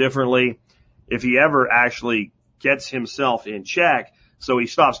worked out differently. If he ever actually gets himself in check, so he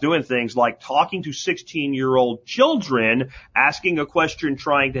stops doing things like talking to 16-year-old children, asking a question,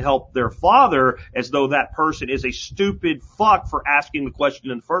 trying to help their father, as though that person is a stupid fuck for asking the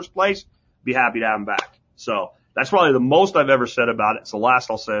question in the first place, be happy to have him back. So that's probably the most I've ever said about it. It's the last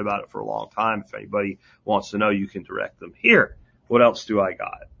I'll say about it for a long time. If anybody wants to know, you can direct them here. What else do I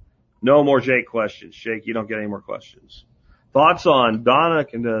got? No more Jake questions. Jake, you don't get any more questions. Thoughts on Donna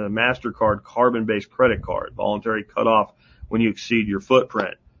and the MasterCard carbon-based credit card, voluntary cutoff when you exceed your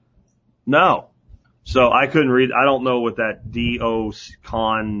footprint? No. So I couldn't read. I don't know what that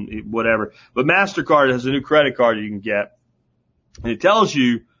DO-CON, whatever. But MasterCard has a new credit card you can get. And it tells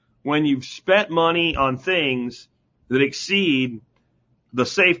you when you've spent money on things that exceed the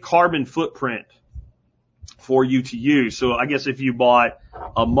safe carbon footprint for you to use. So I guess if you bought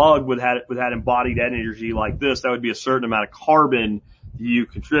a mug with had embodied energy like this, that would be a certain amount of carbon you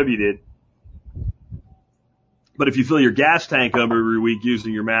contributed. But if you fill your gas tank up every week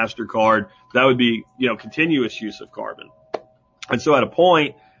using your MasterCard, that would be, continuous use of carbon. And so at a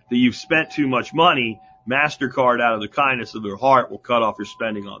point that you've spent too much money, MasterCard, out of the kindness of their heart, will cut off your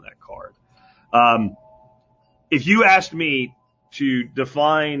spending on that card. If you asked me to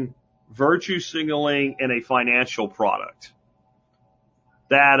define virtue signaling in a financial product,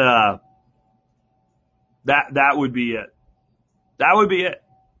 that would be it. That would be it.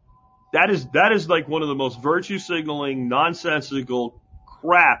 That is like one of the most virtue signaling, nonsensical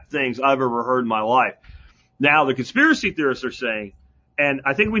crap things I've ever heard in my life. Now, the conspiracy theorists are saying, and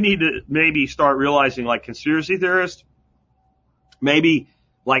I think we need to maybe start realizing, like, conspiracy theorists, maybe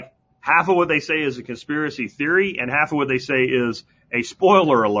like half of what they say is a conspiracy theory and half of what they say is a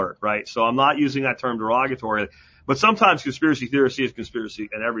spoiler alert, right? So I'm not using that term derogatorily, but sometimes conspiracy theorists see conspiracy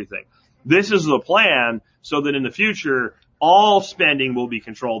and everything. This is the plan so that in the future, all spending will be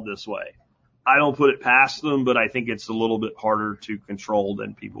controlled this way. I don't put it past them, but I think it's a little bit harder to control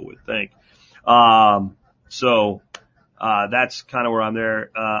than people would think. That's kind of where I'm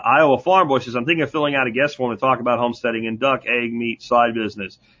there. Iowa Farm Boy says, I'm thinking of filling out a guest form to talk about homesteading and duck, egg, meat, side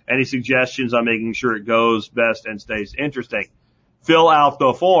business. Any suggestions on making sure it goes best and stays interesting? Fill out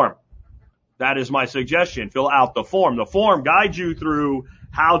the form. That is my suggestion. Fill out the form. The form guides you through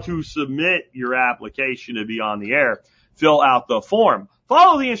how to submit your application to be on the air. Fill out the form.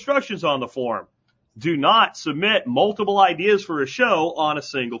 Follow the instructions on the form. Do not submit multiple ideas for a show on a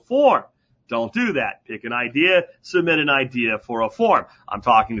single form. Don't do that. Pick an idea, submit an idea for a form. I'm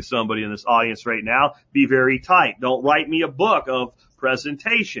talking to somebody in this audience right now. Be very tight. Don't write me a book of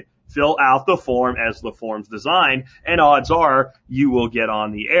presentation. Fill out the form as the form's designed, and odds are you will get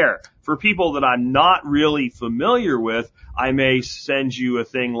on the air. For people that I'm not really familiar with, I may send you a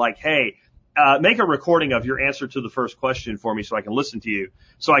thing like, hey, make a recording of your answer to the first question for me so I can listen to you,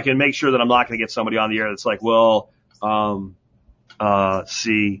 so I can make sure that I'm not going to get somebody on the air that's like,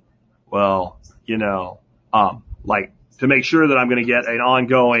 to make sure that I'm going to get an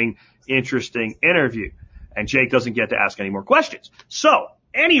ongoing, interesting interview. And Jake doesn't get to ask any more questions. So,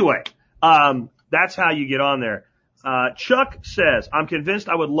 anyway, that's how you get on there. Chuck says, I'm convinced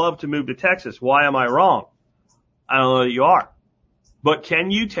I would love to move to Texas. Why am I wrong? I don't know that you are. But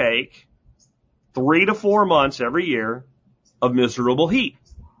can you take 3 to 4 months every year of miserable heat?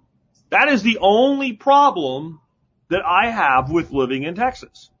 That is the only problem that I have with living in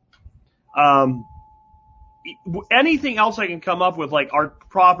Texas. Anything else I can come up with, like our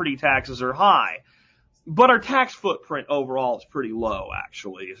property taxes are high, but our tax footprint overall is pretty low,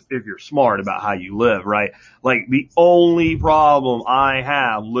 actually, if you're smart about how you live, right? Like, the only problem I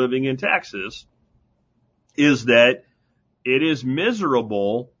have living in Texas is that it is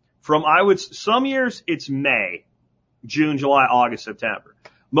miserable from, some years it's May, June, July, August, September.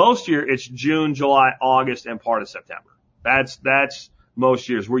 Most year it's June, July, August, and part of September. That's most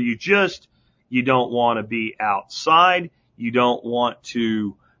years where you don't want to be outside. You don't want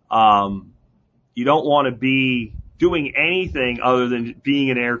to be doing anything other than being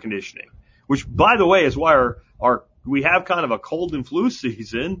in air conditioning, which, by the way, is why we have kind of a cold and flu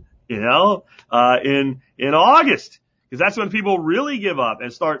season, in August, because that's when people really give up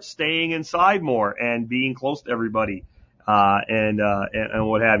and start staying inside more and being close to everybody, and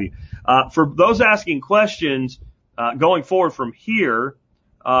what have you. For those asking questions, going forward from here,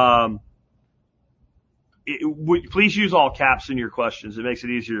 please use all caps in your questions. It makes it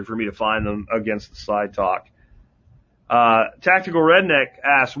easier for me to find them against the side talk. Tactical Redneck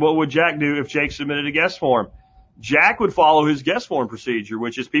asks, what would Jack do if Jake submitted a guest form? Jack would follow his guest form procedure,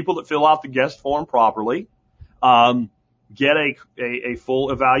 which is people that fill out the guest form properly, get a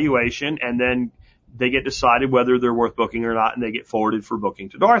full evaluation, and then they get decided whether they're worth booking or not, and they get forwarded for booking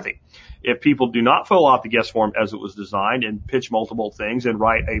to Dorothy. If people do not fill out the guest form as it was designed and pitch multiple things and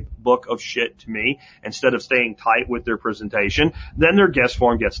write a book of shit to me instead of staying tight with their presentation, then their guest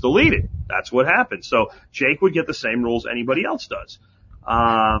form gets deleted. That's what happens. So Jake would get the same rules anybody else does.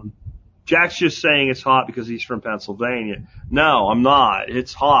 Jack's just saying it's hot because he's from Pennsylvania. No, I'm not.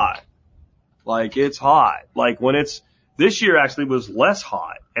 It's hot. Like, it's hot. Like, this year actually was less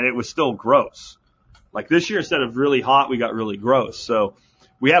hot, and it was still gross. Like, this year, instead of really hot, we got really gross. So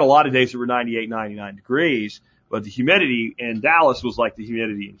we had a lot of days that were 98, 99 degrees, but the humidity in Dallas was like the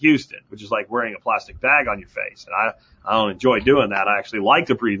humidity in Houston, which is like wearing a plastic bag on your face. And I don't enjoy doing that. I actually like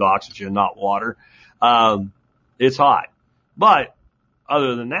to breathe oxygen, not water. It's hot. But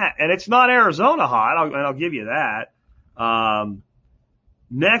other than that, and it's not Arizona hot, and I'll give you that.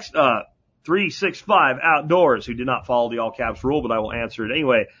 Next up, 365 Outdoors, who did not follow the all caps rule, but I will answer it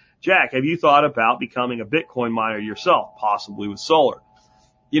anyway. Jack, have you thought about becoming a Bitcoin miner yourself, possibly with solar?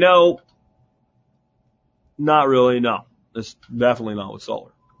 Not really, no. It's definitely not with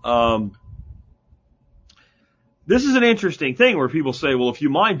solar. This is an interesting thing where people say, well, if you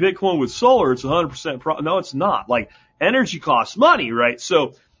mine Bitcoin with solar, it's 100% No, it's not. Like, energy costs money, right?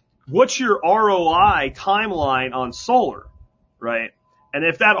 So what's your ROI timeline on solar, right? And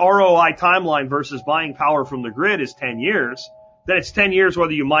if that ROI timeline versus buying power from the grid is 10 years, then it's 10 years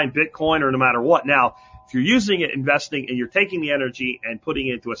whether you mine Bitcoin or no matter what. Now, if you're using it, investing, and you're taking the energy and putting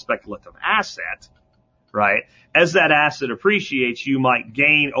it into a speculative asset, right? As that asset appreciates, you might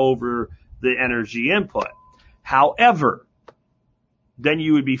gain over the energy input. However, then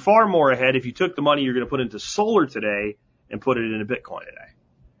you would be far more ahead if you took the money you're going to put into solar today and put it into Bitcoin today.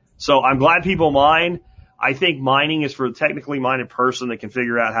 So I'm glad people mine. I think mining is for a technically minded person that can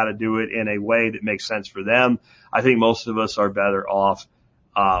figure out how to do it in a way that makes sense for them. I think most of us are better off,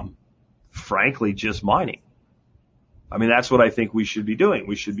 frankly, just mining. I mean, that's what I think we should be doing.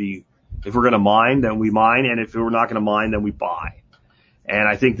 We should be, if we're going to mine, then we mine. And if we're not going to mine, then we buy. And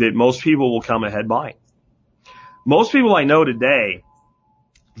I think that most people will come ahead buying. Most people I know today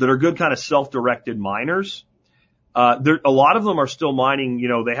that are good kind of self-directed miners, a lot of them are still mining,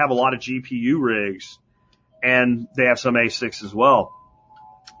 they have a lot of GPU rigs and they have some ASICs as well.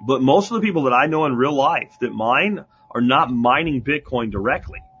 But most of the people that I know in real life that mine are not mining Bitcoin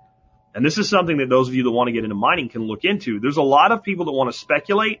directly. And this is something that those of you that want to get into mining can look into. There's a lot of people that want to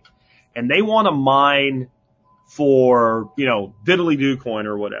speculate and they want to mine for, diddly-do coin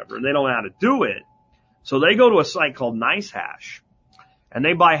or whatever, and they don't know how to do it. So they go to a site called NiceHash, and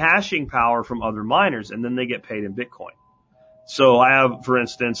they buy hashing power from other miners, and then they get paid in Bitcoin. So I have, for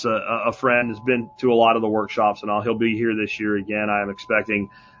instance, a friend has been to a lot of the workshops, and he'll be here this year again, I am expecting,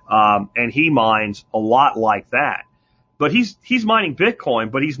 and he mines a lot like that. But he's mining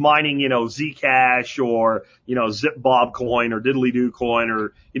Bitcoin, but he's mining, Zcash or, Zipbob coin or Diddly-Do coin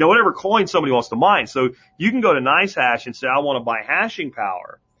or, whatever coin somebody wants to mine. So you can go to NiceHash and say, I want to buy hashing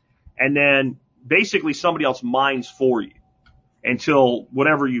power, and then basically somebody else mines for you until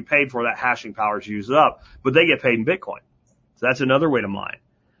whatever you paid for that hashing power is used up, but they get paid in Bitcoin. So that's another way to mine.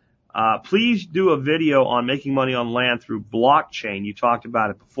 Please do a video on making money on land through blockchain. You talked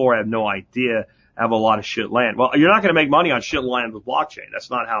about it before. I have no idea. I have a lot of shit land. Well, you're not going to make money on shit land with blockchain. That's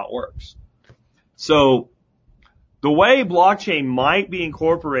not how it works. So the way blockchain might be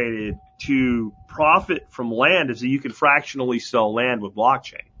incorporated to profit from land is that you can fractionally sell land with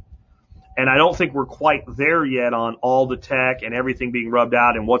blockchain. And I don't think we're quite there yet on all the tech and everything being rubbed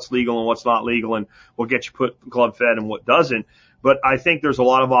out and what's legal and what's not legal and what gets you put club fed and what doesn't. But I think there's a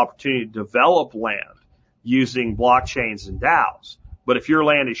lot of opportunity to develop land using blockchains and DAOs. But if your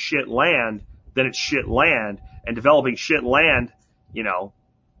land is shit land, then it's shit land. And developing shit land, you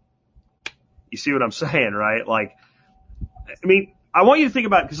see what I'm saying, right? Like, I mean, I want you to think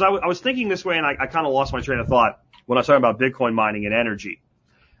about it because I was thinking this way and I kind of lost my train of thought when I was talking about Bitcoin mining and energy.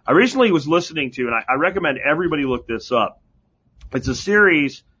 I recently was listening to, and I recommend everybody look this up. It's a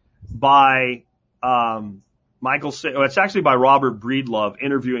series by it's actually by Robert Breedlove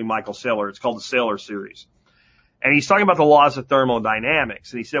interviewing Michael Saylor. It's called the Saylor series. And he's talking about the laws of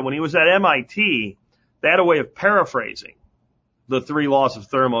thermodynamics. And he said when he was at MIT, they had a way of paraphrasing the 3 laws of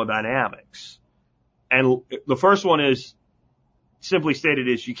thermodynamics. And the first one is, simply stated,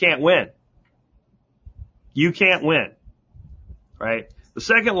 is you can't win. You can't win, right? The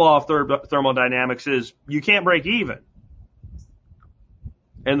second law of thermodynamics is you can't break even.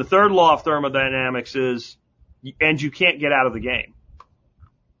 And the third law of thermodynamics is, and you can't get out of the game.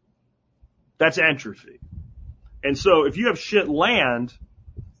 That's entropy. And so if you have shit land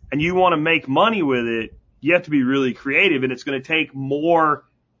and you want to make money with it, you have to be really creative, and it's going to take more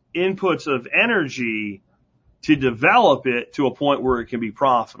inputs of energy to develop it to a point where it can be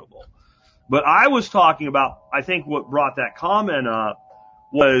profitable. But I was talking about, I think what brought that comment up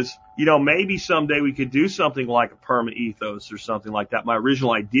was, maybe someday we could do something like a perma-ethos or something like that. My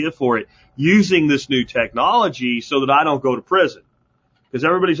original idea for it, using this new technology so that I don't go to prison. Because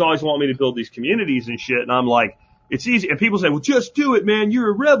everybody's always wanting me to build these communities and shit, and I'm like, it's easy. And people say, well, just do it, man. You're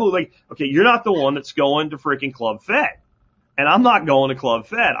a rebel. Like, okay, you're not the one that's going to freaking Club Fed. And I'm not going to Club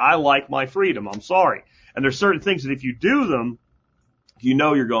Fed. I like my freedom. I'm sorry. And there's certain things that if you do them,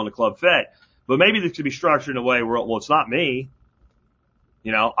 you're going to Club Fed. But maybe this could be structured in a way where, well, it's not me.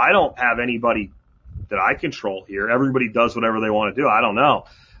 I don't have anybody that I control here. Everybody does whatever they want to do. I don't know.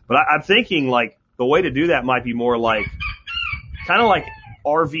 But I'm thinking like the way to do that might be more like, kind of like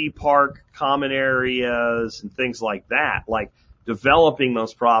RV park common areas and things like that. Like developing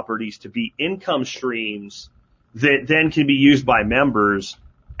those properties to be income streams that then can be used by members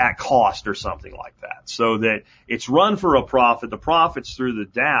at cost or something like that, so that it's run for a profit. The profit's through the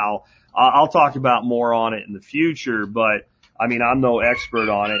Dow. I'll talk about more on it in the future, but I mean, I'm no expert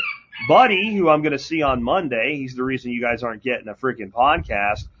on it. Buddy, who I'm going to see on Monday, he's the reason you guys aren't getting a freaking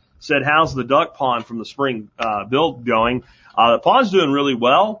podcast, said, how's the duck pond from the spring build going? The pond's doing really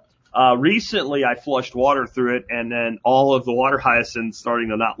well. Recently I flushed water through it, and then all of the water hyacinths starting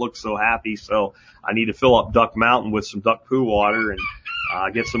to not look so happy, so I need to fill up Duck Mountain with some duck poo water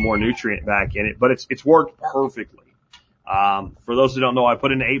and get some more nutrient back in it. But it's worked perfectly. For those who don't know, I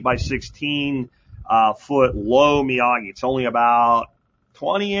put in an 8x16 foot low Miyagi. It's only about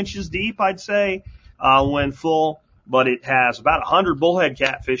 20 inches deep, I'd say, when full, but it has about 100 bullhead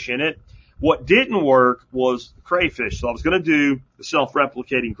catfish in it. What didn't work was the crayfish. So I was going to do the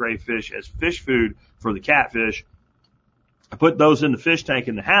self-replicating crayfish as fish food for the catfish. I put those in the fish tank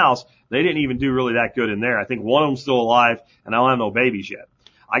in the house. They didn't even do really that good in there. I think one of them's still alive, and I don't have no babies yet.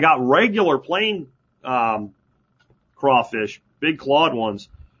 I got regular plain crawfish, big clawed ones,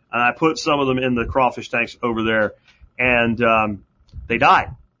 and I put some of them in the crawfish tanks over there, and they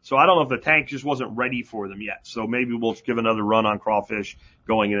died. So I don't know if the tank just wasn't ready for them yet. So maybe we'll give another run on crawfish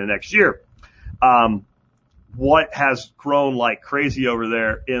going into next year. What has grown like crazy over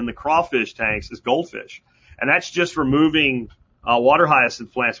there in the crawfish tanks is goldfish. And that's just removing water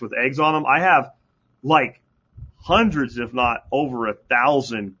hyacinth plants with eggs on them. I have like hundreds, if not over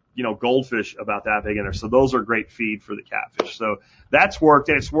 1,000, goldfish about that big in there. So those are great feed for the catfish. So that's worked,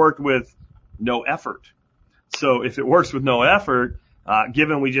 and it's worked with no effort. So if it works with no effort,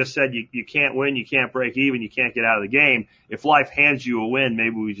 given we just said you can't win, you can't break even, you can't get out of the game, if life hands you a win,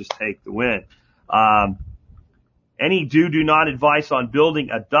 maybe we just take the win. Any do not advice on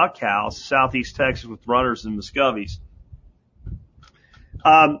building a duck house, Southeast Texas, with runners and muscovies?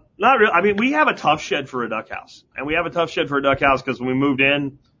 Not really. I mean, we have a tough shed for a duck house, and we have a tough shed for a duck house because when we moved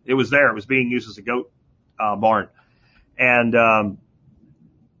in, it was there. It was being used as a goat barn, and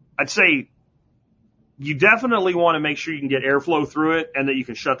I'd say you definitely want to make sure you can get airflow through it and that you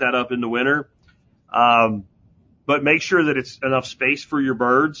can shut that up in the winter. But make sure that it's enough space for your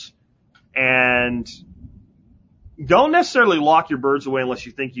birds, and don't necessarily lock your birds away unless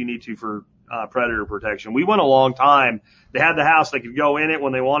you think you need to for predator protection. We went a long time. They had the house. They could go in it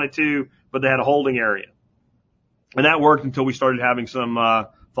when they wanted to, but they had a holding area. And that worked until we started having some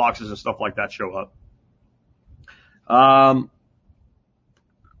foxes and stuff like that show up.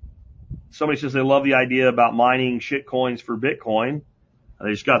 Somebody says they love the idea about mining shit coins for Bitcoin.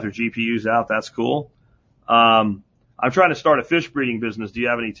 They just got their GPUs out. That's cool. I'm trying to start a fish breeding business. Do you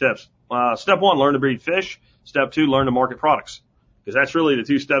have any tips? Step 1, learn to breed fish. Step 2, learn to market products. Because that's really the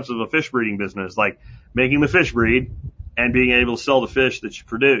 2 steps of a fish breeding business, like making the fish breed and being able to sell the fish that you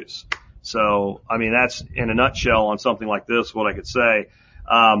produce. So, I mean, that's in a nutshell on something like this, what I could say.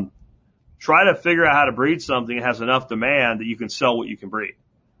 Try to figure out how to breed something that has enough demand that you can sell what you can breed.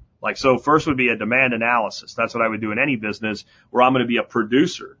 Like, so first would be a demand analysis. That's what I would do in any business where I'm going to be a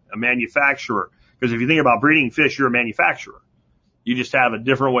producer, a manufacturer. Because if you think about breeding fish, you're a manufacturer. You just have a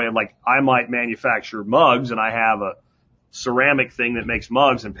different way of, like, I might manufacture mugs and I have a ceramic thing that makes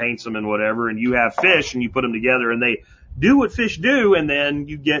mugs and paints them and whatever, and you have fish and you put them together and they do what fish do, and then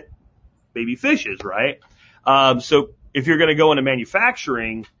you get baby fishes, right? So if you're going to go into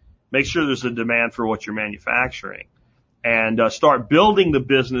manufacturing, make sure there's a demand for what you're manufacturing, and start building the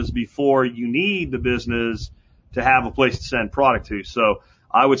business before you need the business to have a place to send product to. So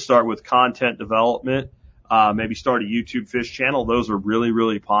I would start with content development, maybe start a YouTube fish channel. Those are really,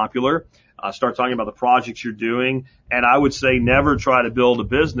 really popular. Start talking about the projects you're doing. And I would say never try to build a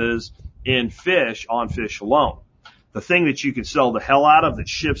business in fish on fish alone. The thing that you can sell the hell out of, that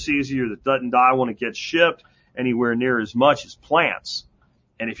ships easier, that doesn't die when it gets shipped anywhere near as much, is plants.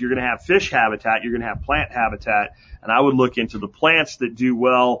 And if you're going to have fish habitat, you're going to have plant habitat. And I would look into the plants that do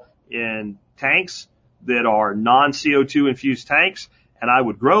well in tanks that are non-CO2 infused tanks. And I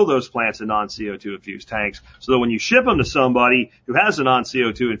would grow those plants in non-CO2 infused tanks so that when you ship them to somebody who has a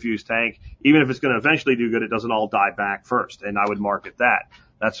non-CO2 infused tank, even if it's going to eventually do good, it doesn't all die back first. And I would market that.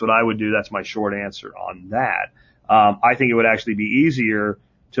 That's what I would do. That's my short answer on that. I think it would actually be easier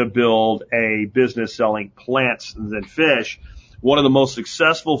to build a business selling plants than fish. One of the most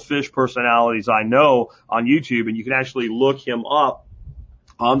successful fish personalities I know on YouTube, and you can actually look him up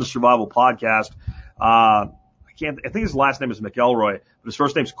on the Survival Podcast. I think his last name is McElroy, but his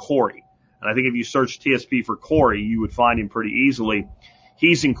first name's Corey. And I think if you search TSP for Corey, you would find him pretty easily.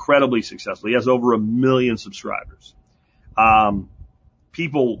 He's incredibly successful. He has over 1 million subscribers.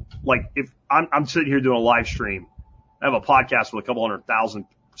 People, like, if I'm sitting here doing a live stream I have a podcast with a couple 100,000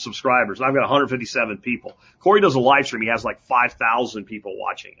 subscribers, and I've got 157 people. Corey does a live stream. He has like 5,000 people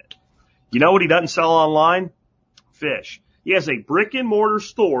watching it. You know what he doesn't sell online? Fish. He has a brick and mortar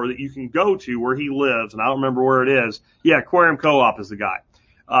store that you can go to where he lives, and I don't remember where it is. Yeah, Aquarium Co-op is the guy.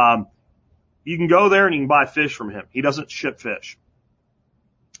 You can go there and you can buy fish from him. He doesn't ship fish.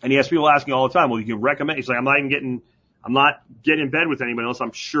 And he has people asking all the time, well, you can recommend. He's like, I'm not getting in bed with anybody unless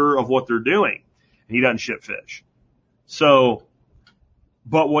I'm sure of what they're doing. And he doesn't ship fish. So,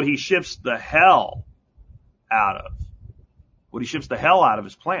 but what he ships the hell out of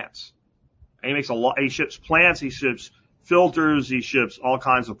is plants. And he makes he ships plants, he ships filters, he ships all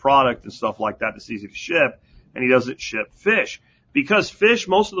kinds of product and stuff like that that's easy to ship. And he doesn't ship fish. Because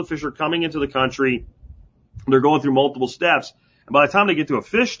most of the fish are coming into the country. They're going through multiple steps. And by the time they get to a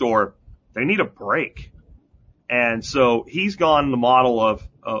fish store, they need a break. And so he's gone the model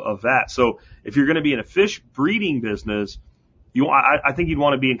of that. So if you're going to be in a fish breeding business, I think you'd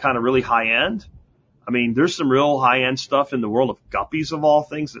want to be in kind of really high end. I mean, there's some real high end stuff in the world of guppies of all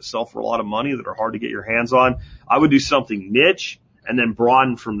things that sell for a lot of money that are hard to get your hands on. I would do something niche and then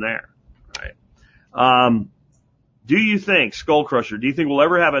broaden from there. Right. Do you think, Skull Crusher, we'll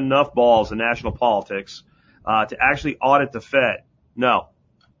ever have enough balls in national politics to actually audit the Fed? No.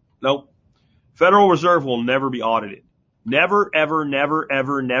 Nope. Federal Reserve will never be audited. Never, ever, never,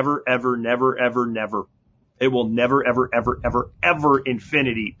 ever, never, ever, never, ever, never. It will never, ever, ever, ever, ever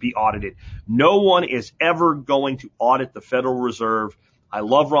infinity be audited. No one is ever going to audit the Federal Reserve. I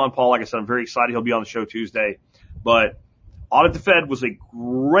love Ron Paul. Like I said, I'm very excited he'll be on the show Tuesday. But Audit the Fed was a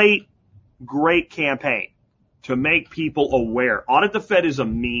great, great campaign to make people aware. Audit the Fed is a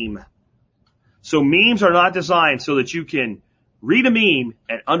meme. So memes are not designed so that you can read a meme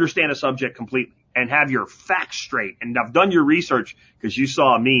and understand a subject completely and have your facts straight and have done your research because you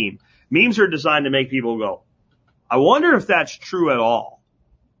saw a meme. Memes are designed to make people go, I wonder if that's true at all.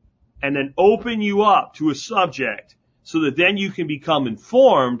 And then open you up to a subject so that then you can become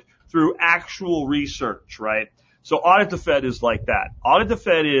informed through actual research, right? So Audit the Fed is like that. Audit the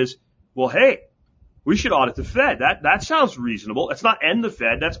Fed is, well, hey, we should audit the Fed. That sounds reasonable. It's not end the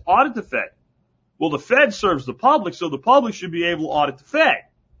Fed. That's audit the Fed. Well, the Fed serves the public, so the public should be able to audit the Fed.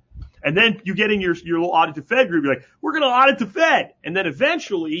 And then you get in your little Audit the Fed group, you're like, we're going to audit the Fed. And then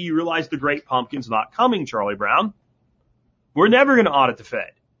eventually you realize the great pumpkin's not coming, Charlie Brown. We're never going to audit the Fed.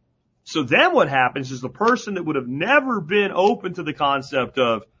 So then what happens is the person that would have never been open to the concept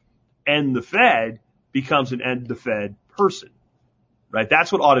of end the Fed becomes an end the Fed person, right?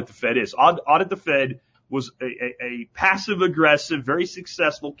 That's what Audit the Fed is. Audit the Fed was a passive aggressive, very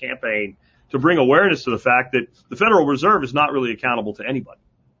successful campaign to bring awareness to the fact that the Federal Reserve is not really accountable to anybody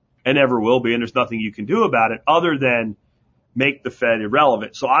and never will be. And there's nothing you can do about it other than make the Fed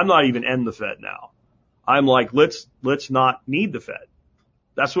irrelevant. So I'm not even end the Fed now. I'm like, let's not need the Fed.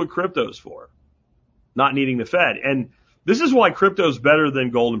 That's what crypto's for. Not needing the Fed. And this is why crypto's better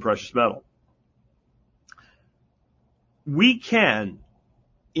than gold and precious metal. We can,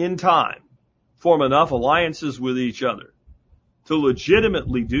 in time, form enough alliances with each other to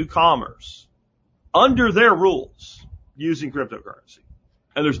legitimately do commerce under their rules using cryptocurrency.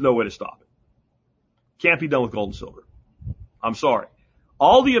 And there's no way to stop it. Can't be done with gold and silver. I'm sorry.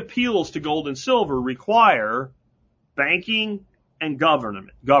 All the appeals to gold and silver require banking and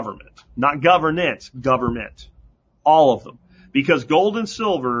government, not governance, government. All of them. Because gold and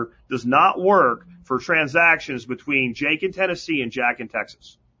silver does not work for transactions between Jake in Tennessee and Jack in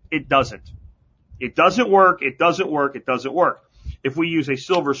Texas. It doesn't. It doesn't work. It doesn't work. It doesn't work. If we use a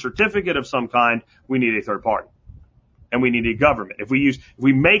silver certificate of some kind, we need a third party. And we need a government. If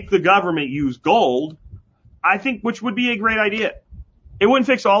we make the government use gold, I think, which would be a great idea. It wouldn't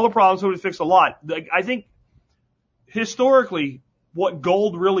fix all the problems, it would fix a lot. I think historically, what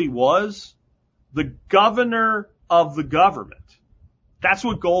gold really was, the governor of the government. That's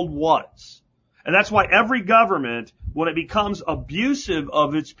what gold was. And that's why every government, when it becomes abusive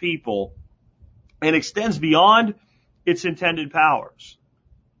of its people and extends beyond its intended powers,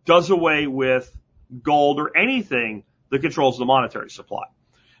 does away with gold or anything that controls the monetary supply.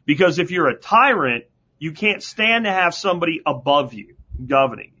 Because if you're a tyrant, you can't stand to have somebody above you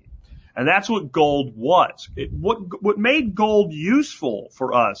governing you. And that's what gold was. What made gold useful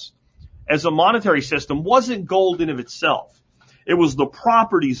for us as a monetary system wasn't gold in of itself. It was the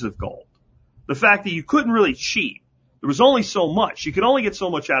properties of gold. The fact that you couldn't really cheat. There was only so much. You could only get so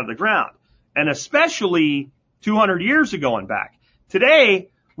much out of the ground. And especially 200 years ago and back.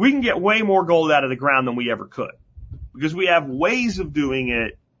 Today, we can get way more gold out of the ground than we ever could. Because we have ways of doing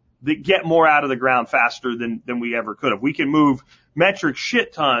it that get more out of the ground faster than we ever could have. We can move metric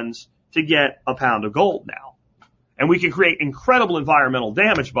shit tons to get a pound of gold now. And we can create incredible environmental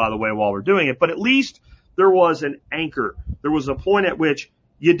damage, by the way, while we're doing it. But at least there was an anchor. There was a point at which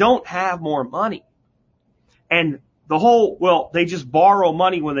you don't have more money. And the whole, well, they just borrow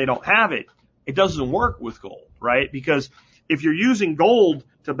money when they don't have it. It doesn't work with gold, right? Because if you're using gold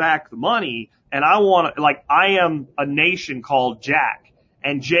to back the money, and I am a nation called Jack,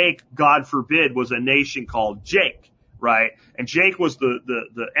 and Jake, God forbid, was a nation called Jake, right? And Jake was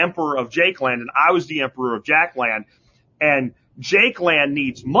the emperor of Jakeland, and I was the emperor of Jackland, and Jakeland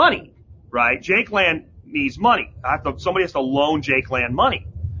needs money, right? Jakeland needs money. Somebody has to loan Jakeland money.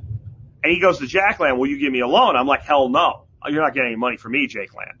 And he goes to Jackland, will you give me a loan? I'm like, hell no. You're not getting any money from me,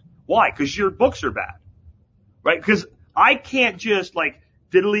 Jakeland. Why? Because your books are bad, right? Because I can't just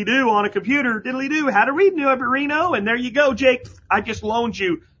diddly-do on a computer, diddly-do, how to read Reno, and there you go, Jake. I just loaned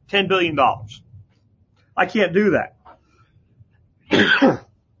you $10 billion. I can't do that.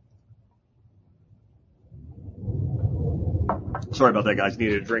 Sorry about that, guys.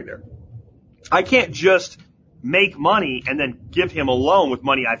 Needed a drink there. I can't just make money and then give him a loan with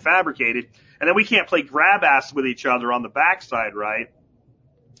money I fabricated, and then we can't play grab ass with each other on the backside, right?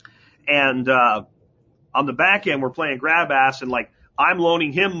 And on the back end, we're playing grab ass, and I'm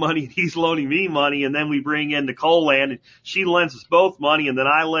loaning him money, and he's loaning me money, and then we bring in Nicole Land, and she lends us both money, and then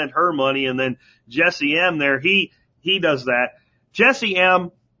I lend her money, and then Jesse M there, he does that. Jesse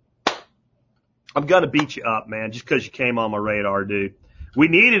M, I'm gonna beat you up, man, just because you came on my radar, dude. We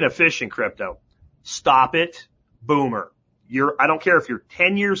need an efficient crypto. Stop it, boomer. I don't care if you're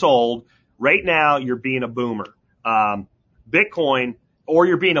 10 years old. Right now, you're being a boomer. Bitcoin, or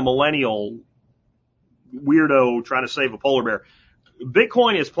you're being a millennial weirdo trying to save a polar bear.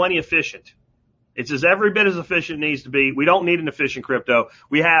 Bitcoin is plenty efficient. It's every bit as efficient it needs to be. We don't need an efficient crypto.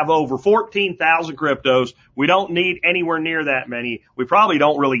 We have over 14,000 cryptos. We don't need anywhere near that many. We probably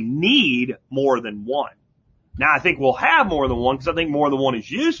don't really need more than one. Now, I think we'll have more than one because I think more than one is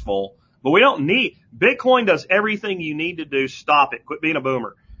useful, but we don't need. Bitcoin does everything you need to do. Stop it. Quit being a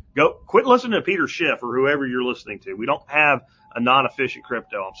boomer. Quit listening to Peter Schiff or whoever you're listening to. We don't have a non-efficient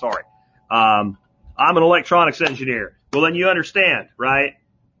crypto. I'm sorry. I'm an electronics engineer. Well, then you understand, right?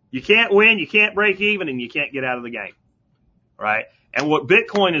 You can't win, you can't break even, and you can't get out of the game, right? And what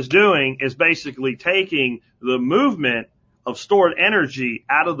Bitcoin is doing is basically taking the movement of stored energy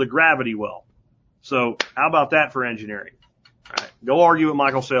out of the gravity well. So how about that for engineering? All right. Go argue with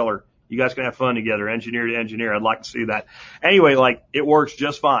Michael Saylor. You guys can have fun together, engineer to engineer. I'd like to see that. Anyway, it works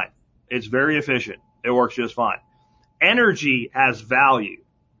just fine. It's very efficient. It works just fine. Energy has value.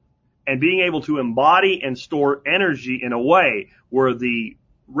 And being able to embody and store energy in a way where the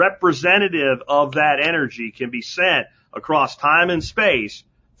representative of that energy can be sent across time and space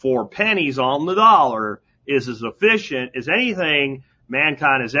for pennies on the dollar is as efficient as anything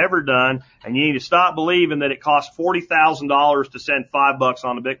mankind has ever done. And you need to stop believing that it costs $40,000 to send $5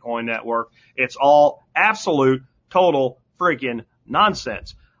 on the Bitcoin network. It's all absolute, total freaking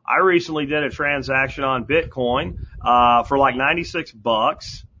nonsense. I recently did a transaction on Bitcoin, for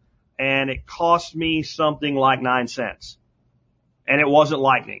 $96. And it cost me something like 9 cents. And it wasn't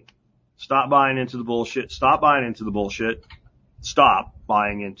lightning. Stop buying into the bullshit. Stop buying into the bullshit. Stop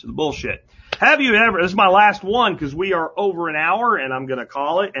buying into the bullshit. Have you ever, this is my last one because we are over an hour and I'm going to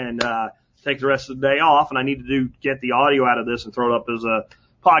call it and, take the rest of the day off. And I need to get the audio out of this and throw it up as a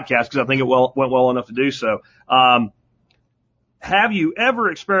podcast because I think it went well enough to do so. Have you ever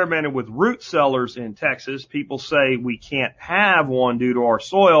experimented with root cellars in Texas? People say we can't have one due to our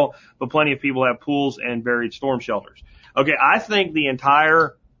soil, but plenty of people have pools and buried storm shelters. Okay, I think the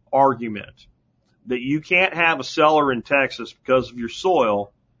entire argument that you can't have a cellar in Texas because of your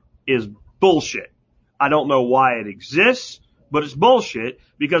soil is bullshit. I don't know why it exists, but it's bullshit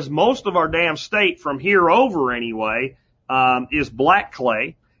because most of our damn state from here over anyway, is black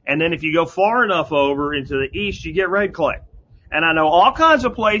clay. And then if you go far enough over into the east, you get red clay. And I know all kinds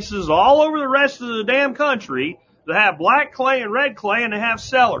of places all over the rest of the damn country that have black clay and red clay and they have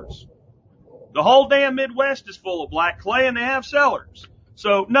cellars. The whole damn Midwest is full of black clay and they have cellars.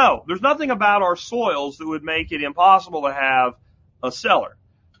 So no, there's nothing about our soils that would make it impossible to have a cellar.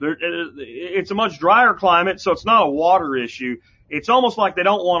 It's a much drier climate, so it's not a water issue. It's almost like they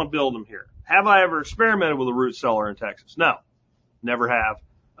don't want to build them here. Have I ever experimented with a root cellar in Texas? No, never have.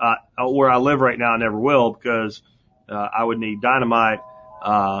 Where I live right now, I never will because I would need dynamite,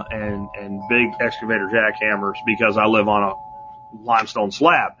 and big excavator jackhammers because I live on a limestone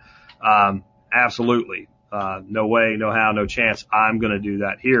slab. Absolutely. No way, no how, no chance. I'm going to do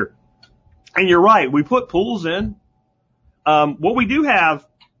that here. And you're right. We put pools in. What we do have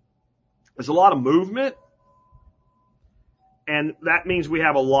is a lot of movement. And that means we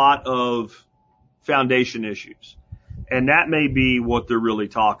have a lot of foundation issues. And that may be what they're really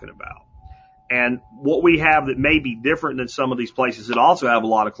talking about. And what we have that may be different than some of these places that also have a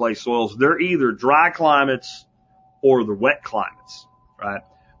lot of clay soils, they're either dry climates or the wet climates, right?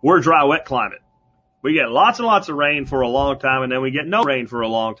 We're a dry, wet climate. We get lots and lots of rain for a long time, and then we get no rain for a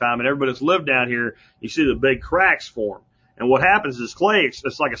long time, and everybody that's lived down here, you see the big cracks form. And what happens is clay,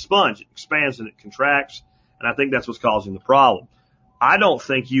 it's like a sponge. It expands and it contracts, and I think that's what's causing the problem. I don't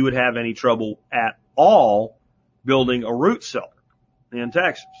think you would have any trouble at all building a root cellar in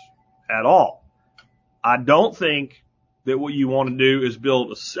Texas at all. I don't think that what you want to do is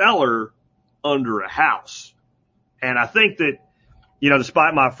build a cellar under a house. And I think that,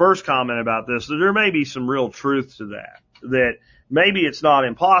 despite my first comment about this, that there may be some real truth to that maybe it's not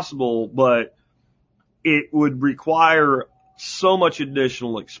impossible, but it would require so much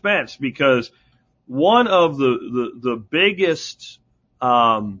additional expense, because one of the biggest,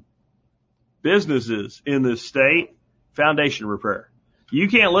 businesses in this state, foundation repair. You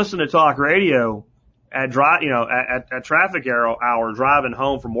can't listen to talk radio at traffic hour driving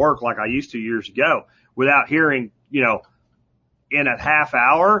home from work like I used to years ago without hearing, in a half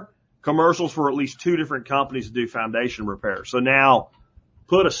hour commercials for at least 2 different companies to do foundation repair. So now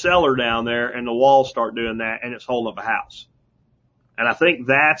put a cellar down there and the walls start doing that, and it's holding up a house. And I think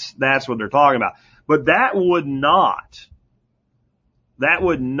that's what they're talking about. But that would not,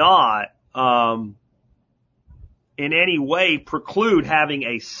 in any way preclude having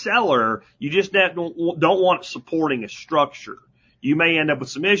a cellar. You just don't want it supporting a structure. You may end up with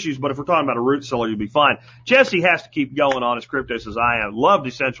some issues, but if we're talking about a root cellar, you'll be fine. Jesse has to keep going on his crypto, says I am. Love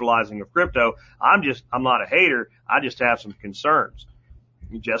decentralizing of crypto. I'm not a hater. I just have some concerns.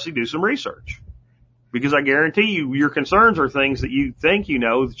 Jesse, do some research, because I guarantee you your concerns are things that you think you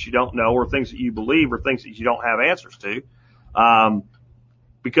know that you don't know, or things that you believe, or things that you don't have answers to.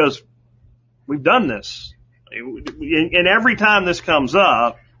 Because we've done this. And every time this comes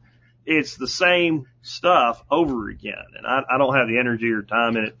up, it's the same stuff over again. And I don't have the energy or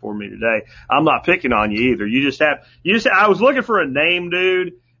time in it for me today. I'm not picking on you either. I was looking for a name,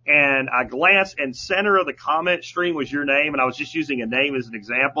 dude, and I glanced, and center of the comment stream was your name, and I was just using a name as an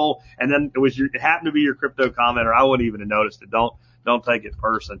example, and then it happened to be your crypto commenter. I wouldn't even have noticed it. Don't take it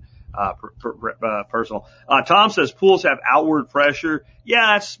personal. Tom says pools have outward pressure.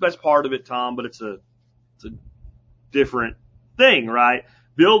 Yeah, that's part of it, Tom, but it's a different thing, right?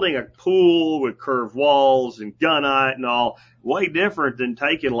 Building a pool with curved walls and gunite and all, way different than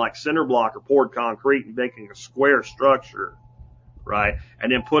taking like cinder block or poured concrete and making a square structure, right?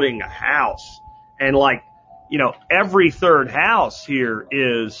 And then putting a house. And every third house here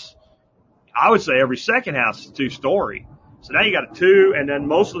is, I would say every second house is 2-story. So now you got a 2, and then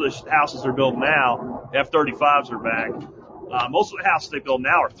most of the houses they're building now, F-35s are back. Most of the houses they build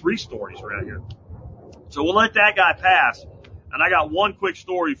now are 3 stories around here. So we'll let that guy pass. And I got one quick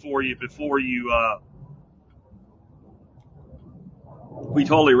story for you before we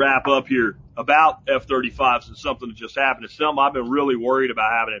totally wrap up here about F-35s and something that just happened. It's something I've been really worried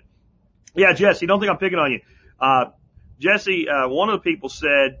about happening. Yeah, Jesse, don't think I'm picking on you. Jesse, one of the people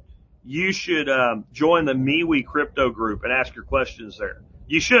said you should join the MeWe crypto group and ask your questions there.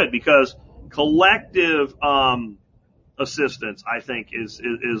 You should, because collective assistance, I think, is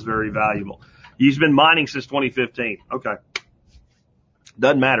very valuable. He's been mining since 2015. Okay.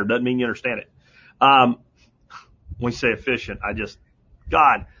 Doesn't matter. Doesn't mean you understand it. When you say efficient,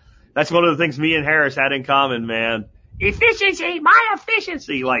 God, that's one of the things me and Harris had in common, man. Efficiency, my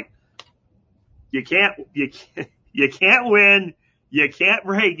efficiency. Like, you can't win, you can't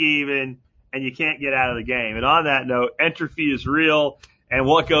break even, and you can't get out of the game. And on that note, entropy is real, and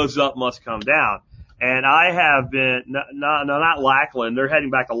what goes up must come down. And I have been, not Lackland. They're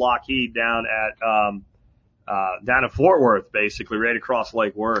heading back to Lockheed down in Fort Worth, basically, right across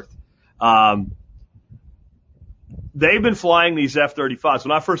Lake Worth. They've been flying these F-35s.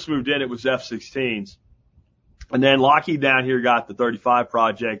 When I first moved in, it was F-16s. And then Lockheed down here got the 35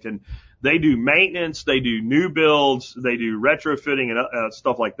 project, and they do maintenance, they do new builds, they do retrofitting and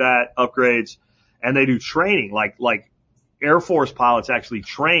stuff like that, upgrades, and they do training, like Air Force pilots actually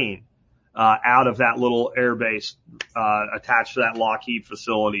train out of that little air base attached to that Lockheed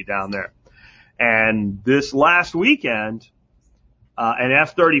facility down there. And this last weekend, an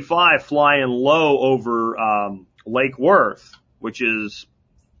F-35 flying low over Lake Worth, which is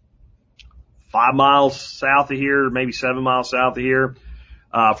 5 miles south of here, maybe 7 miles south of here.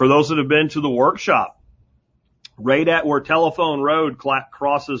 For those that have been to the workshop, right at where Telephone Road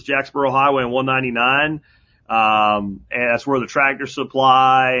crosses Jacksboro Highway and 199, and that's where the Tractor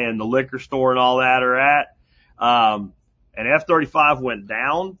Supply and the liquor store and all that are at. An F-35 went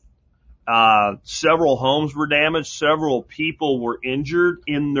down Several homes were damaged. Several people were injured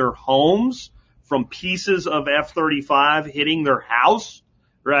in their homes from pieces of F-35 hitting their house,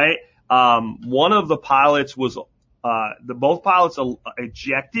 right? One of the pilots was, both pilots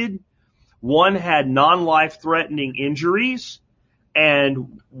ejected. One had non-life threatening injuries,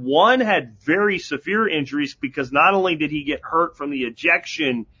 and one had very severe injuries because not only did he get hurt from the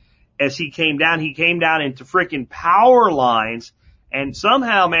ejection as he came down into frickin' power lines and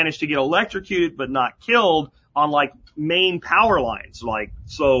somehow managed to get electrocuted but not killed on like main power lines. Like,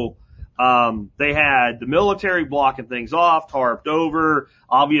 so, they had the military blocking things off, tarped over,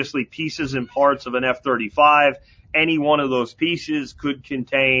 obviously pieces and parts of an F-35. Any one of those pieces could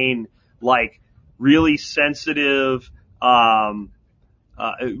contain like really sensitive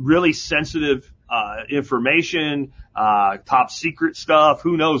information, top secret stuff,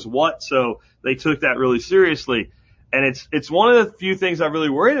 who knows what. So they took that really seriously. And it's one of the few things I'm really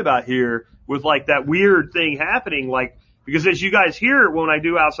worried about here with like that weird thing happening, like, because as you guys hear when I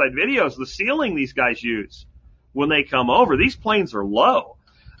do outside videos, the ceiling these guys use when they come over, these planes are low.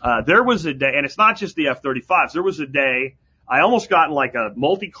 There was a day, and it's not just the F-35s, there was a day I almost got in like a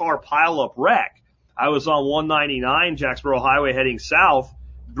multi-car pileup wreck. I was on 199 Jacksboro Highway heading south,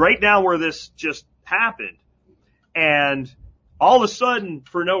 right down where this just happened. And all of a sudden,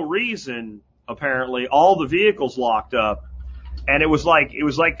 for no reason, apparently, all the vehicles locked up. And I think it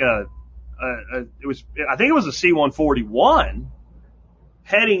was a C-141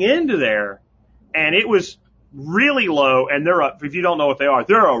 heading into there. And it was really low. And if you don't know what they are,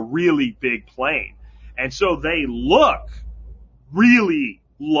 they're a really big plane. And so they look really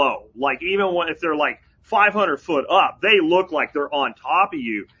low. Like even if they're like 500 foot up, they look like they're on top of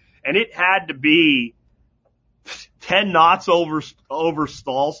you. And it had to be 10 knots over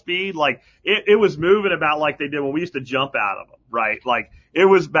stall speed. Like it was moving about like they did when we used to jump out of them, right? Like it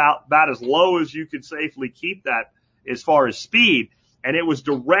was about as low as you could safely keep that as far as speed. And it was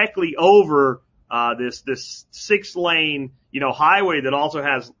directly over, this 6-lane, highway that also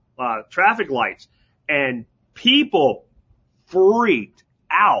has, traffic lights, and people freaked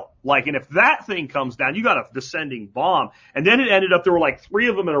out. Like, and if that thing comes down, you got a descending bomb. And then it ended up, there were like 3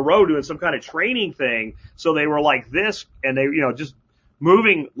 of them in a row doing some kind of training thing. So they were like this, and they, just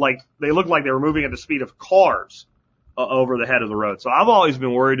moving, like, they looked like they were moving at the speed of cars over the head of the road. So I've always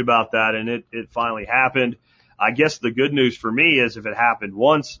been worried about that, and it finally happened. I guess the good news for me is if it happened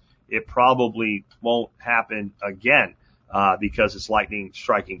once, it probably won't happen again, because it's lightning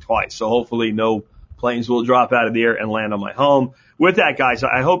striking twice. So hopefully no planes will drop out of the air and land on my home. With that, guys,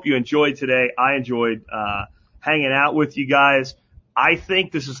 I hope you enjoyed today. I enjoyed hanging out with you guys. I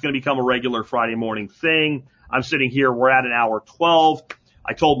think this is going to become a regular Friday morning thing. I'm sitting here. We're at an hour 12.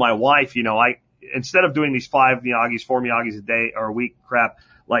 I told my wife, instead of doing these 5 Miyagi's, 4 Miyagi's a day or a week crap,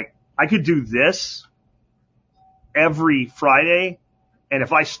 like I could do this every Friday. And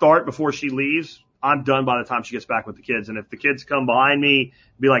if I start before she leaves, I'm done by the time she gets back with the kids. And if the kids come behind me,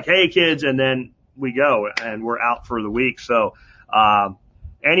 be like, hey kids, and then we go and we're out for the week. So,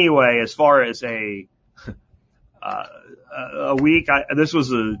 anyway, as far as a week, this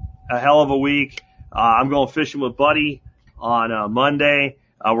was a hell of a week. I'm going fishing with Buddy on Monday.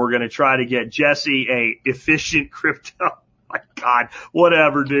 We're going to try to get Jesse a efficient crypto. My God,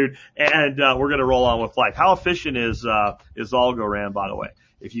 whatever, dude. And we're going to roll on with life. How efficient is Algorand, by the way?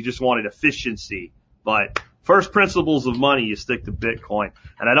 If you just wanted efficiency, but first principles of money, you stick to Bitcoin.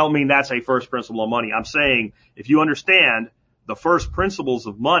 And I don't mean that's a first principle of money. I'm saying if you understand the first principles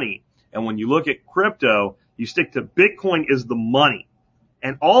of money, and when you look at crypto, you stick to Bitcoin is the money.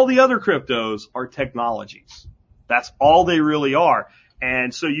 And all the other cryptos are technologies. That's all they really are.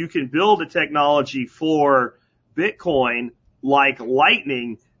 And so you can build a technology for Bitcoin like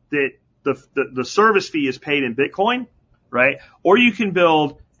Lightning that the service fee is paid in Bitcoin, right? Or you can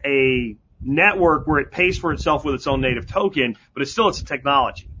build a network where it pays for itself with its own native token, but it's a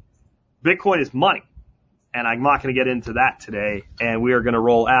technology. Bitcoin is money. And I'm not going to get into that today. And we are going to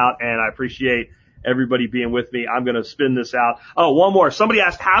roll out, and I appreciate everybody being with me. I'm going to spin this out. Oh, one more. Somebody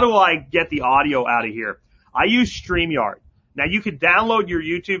asked, how do I get the audio out of here? I use StreamYard. Now you could download your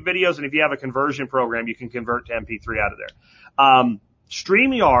YouTube videos, and if you have a conversion program, you can convert to MP3 out of there.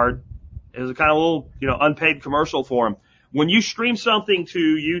 StreamYard is a kind of little, unpaid commercial for them. When you stream something to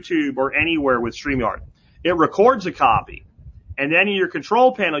YouTube or anywhere with StreamYard, it records a copy. And then in your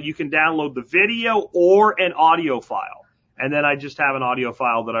control panel, you can download the video or an audio file. And then I just have an audio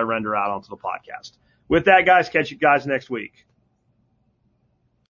file that I render out onto the podcast. With that, guys, catch you guys next week.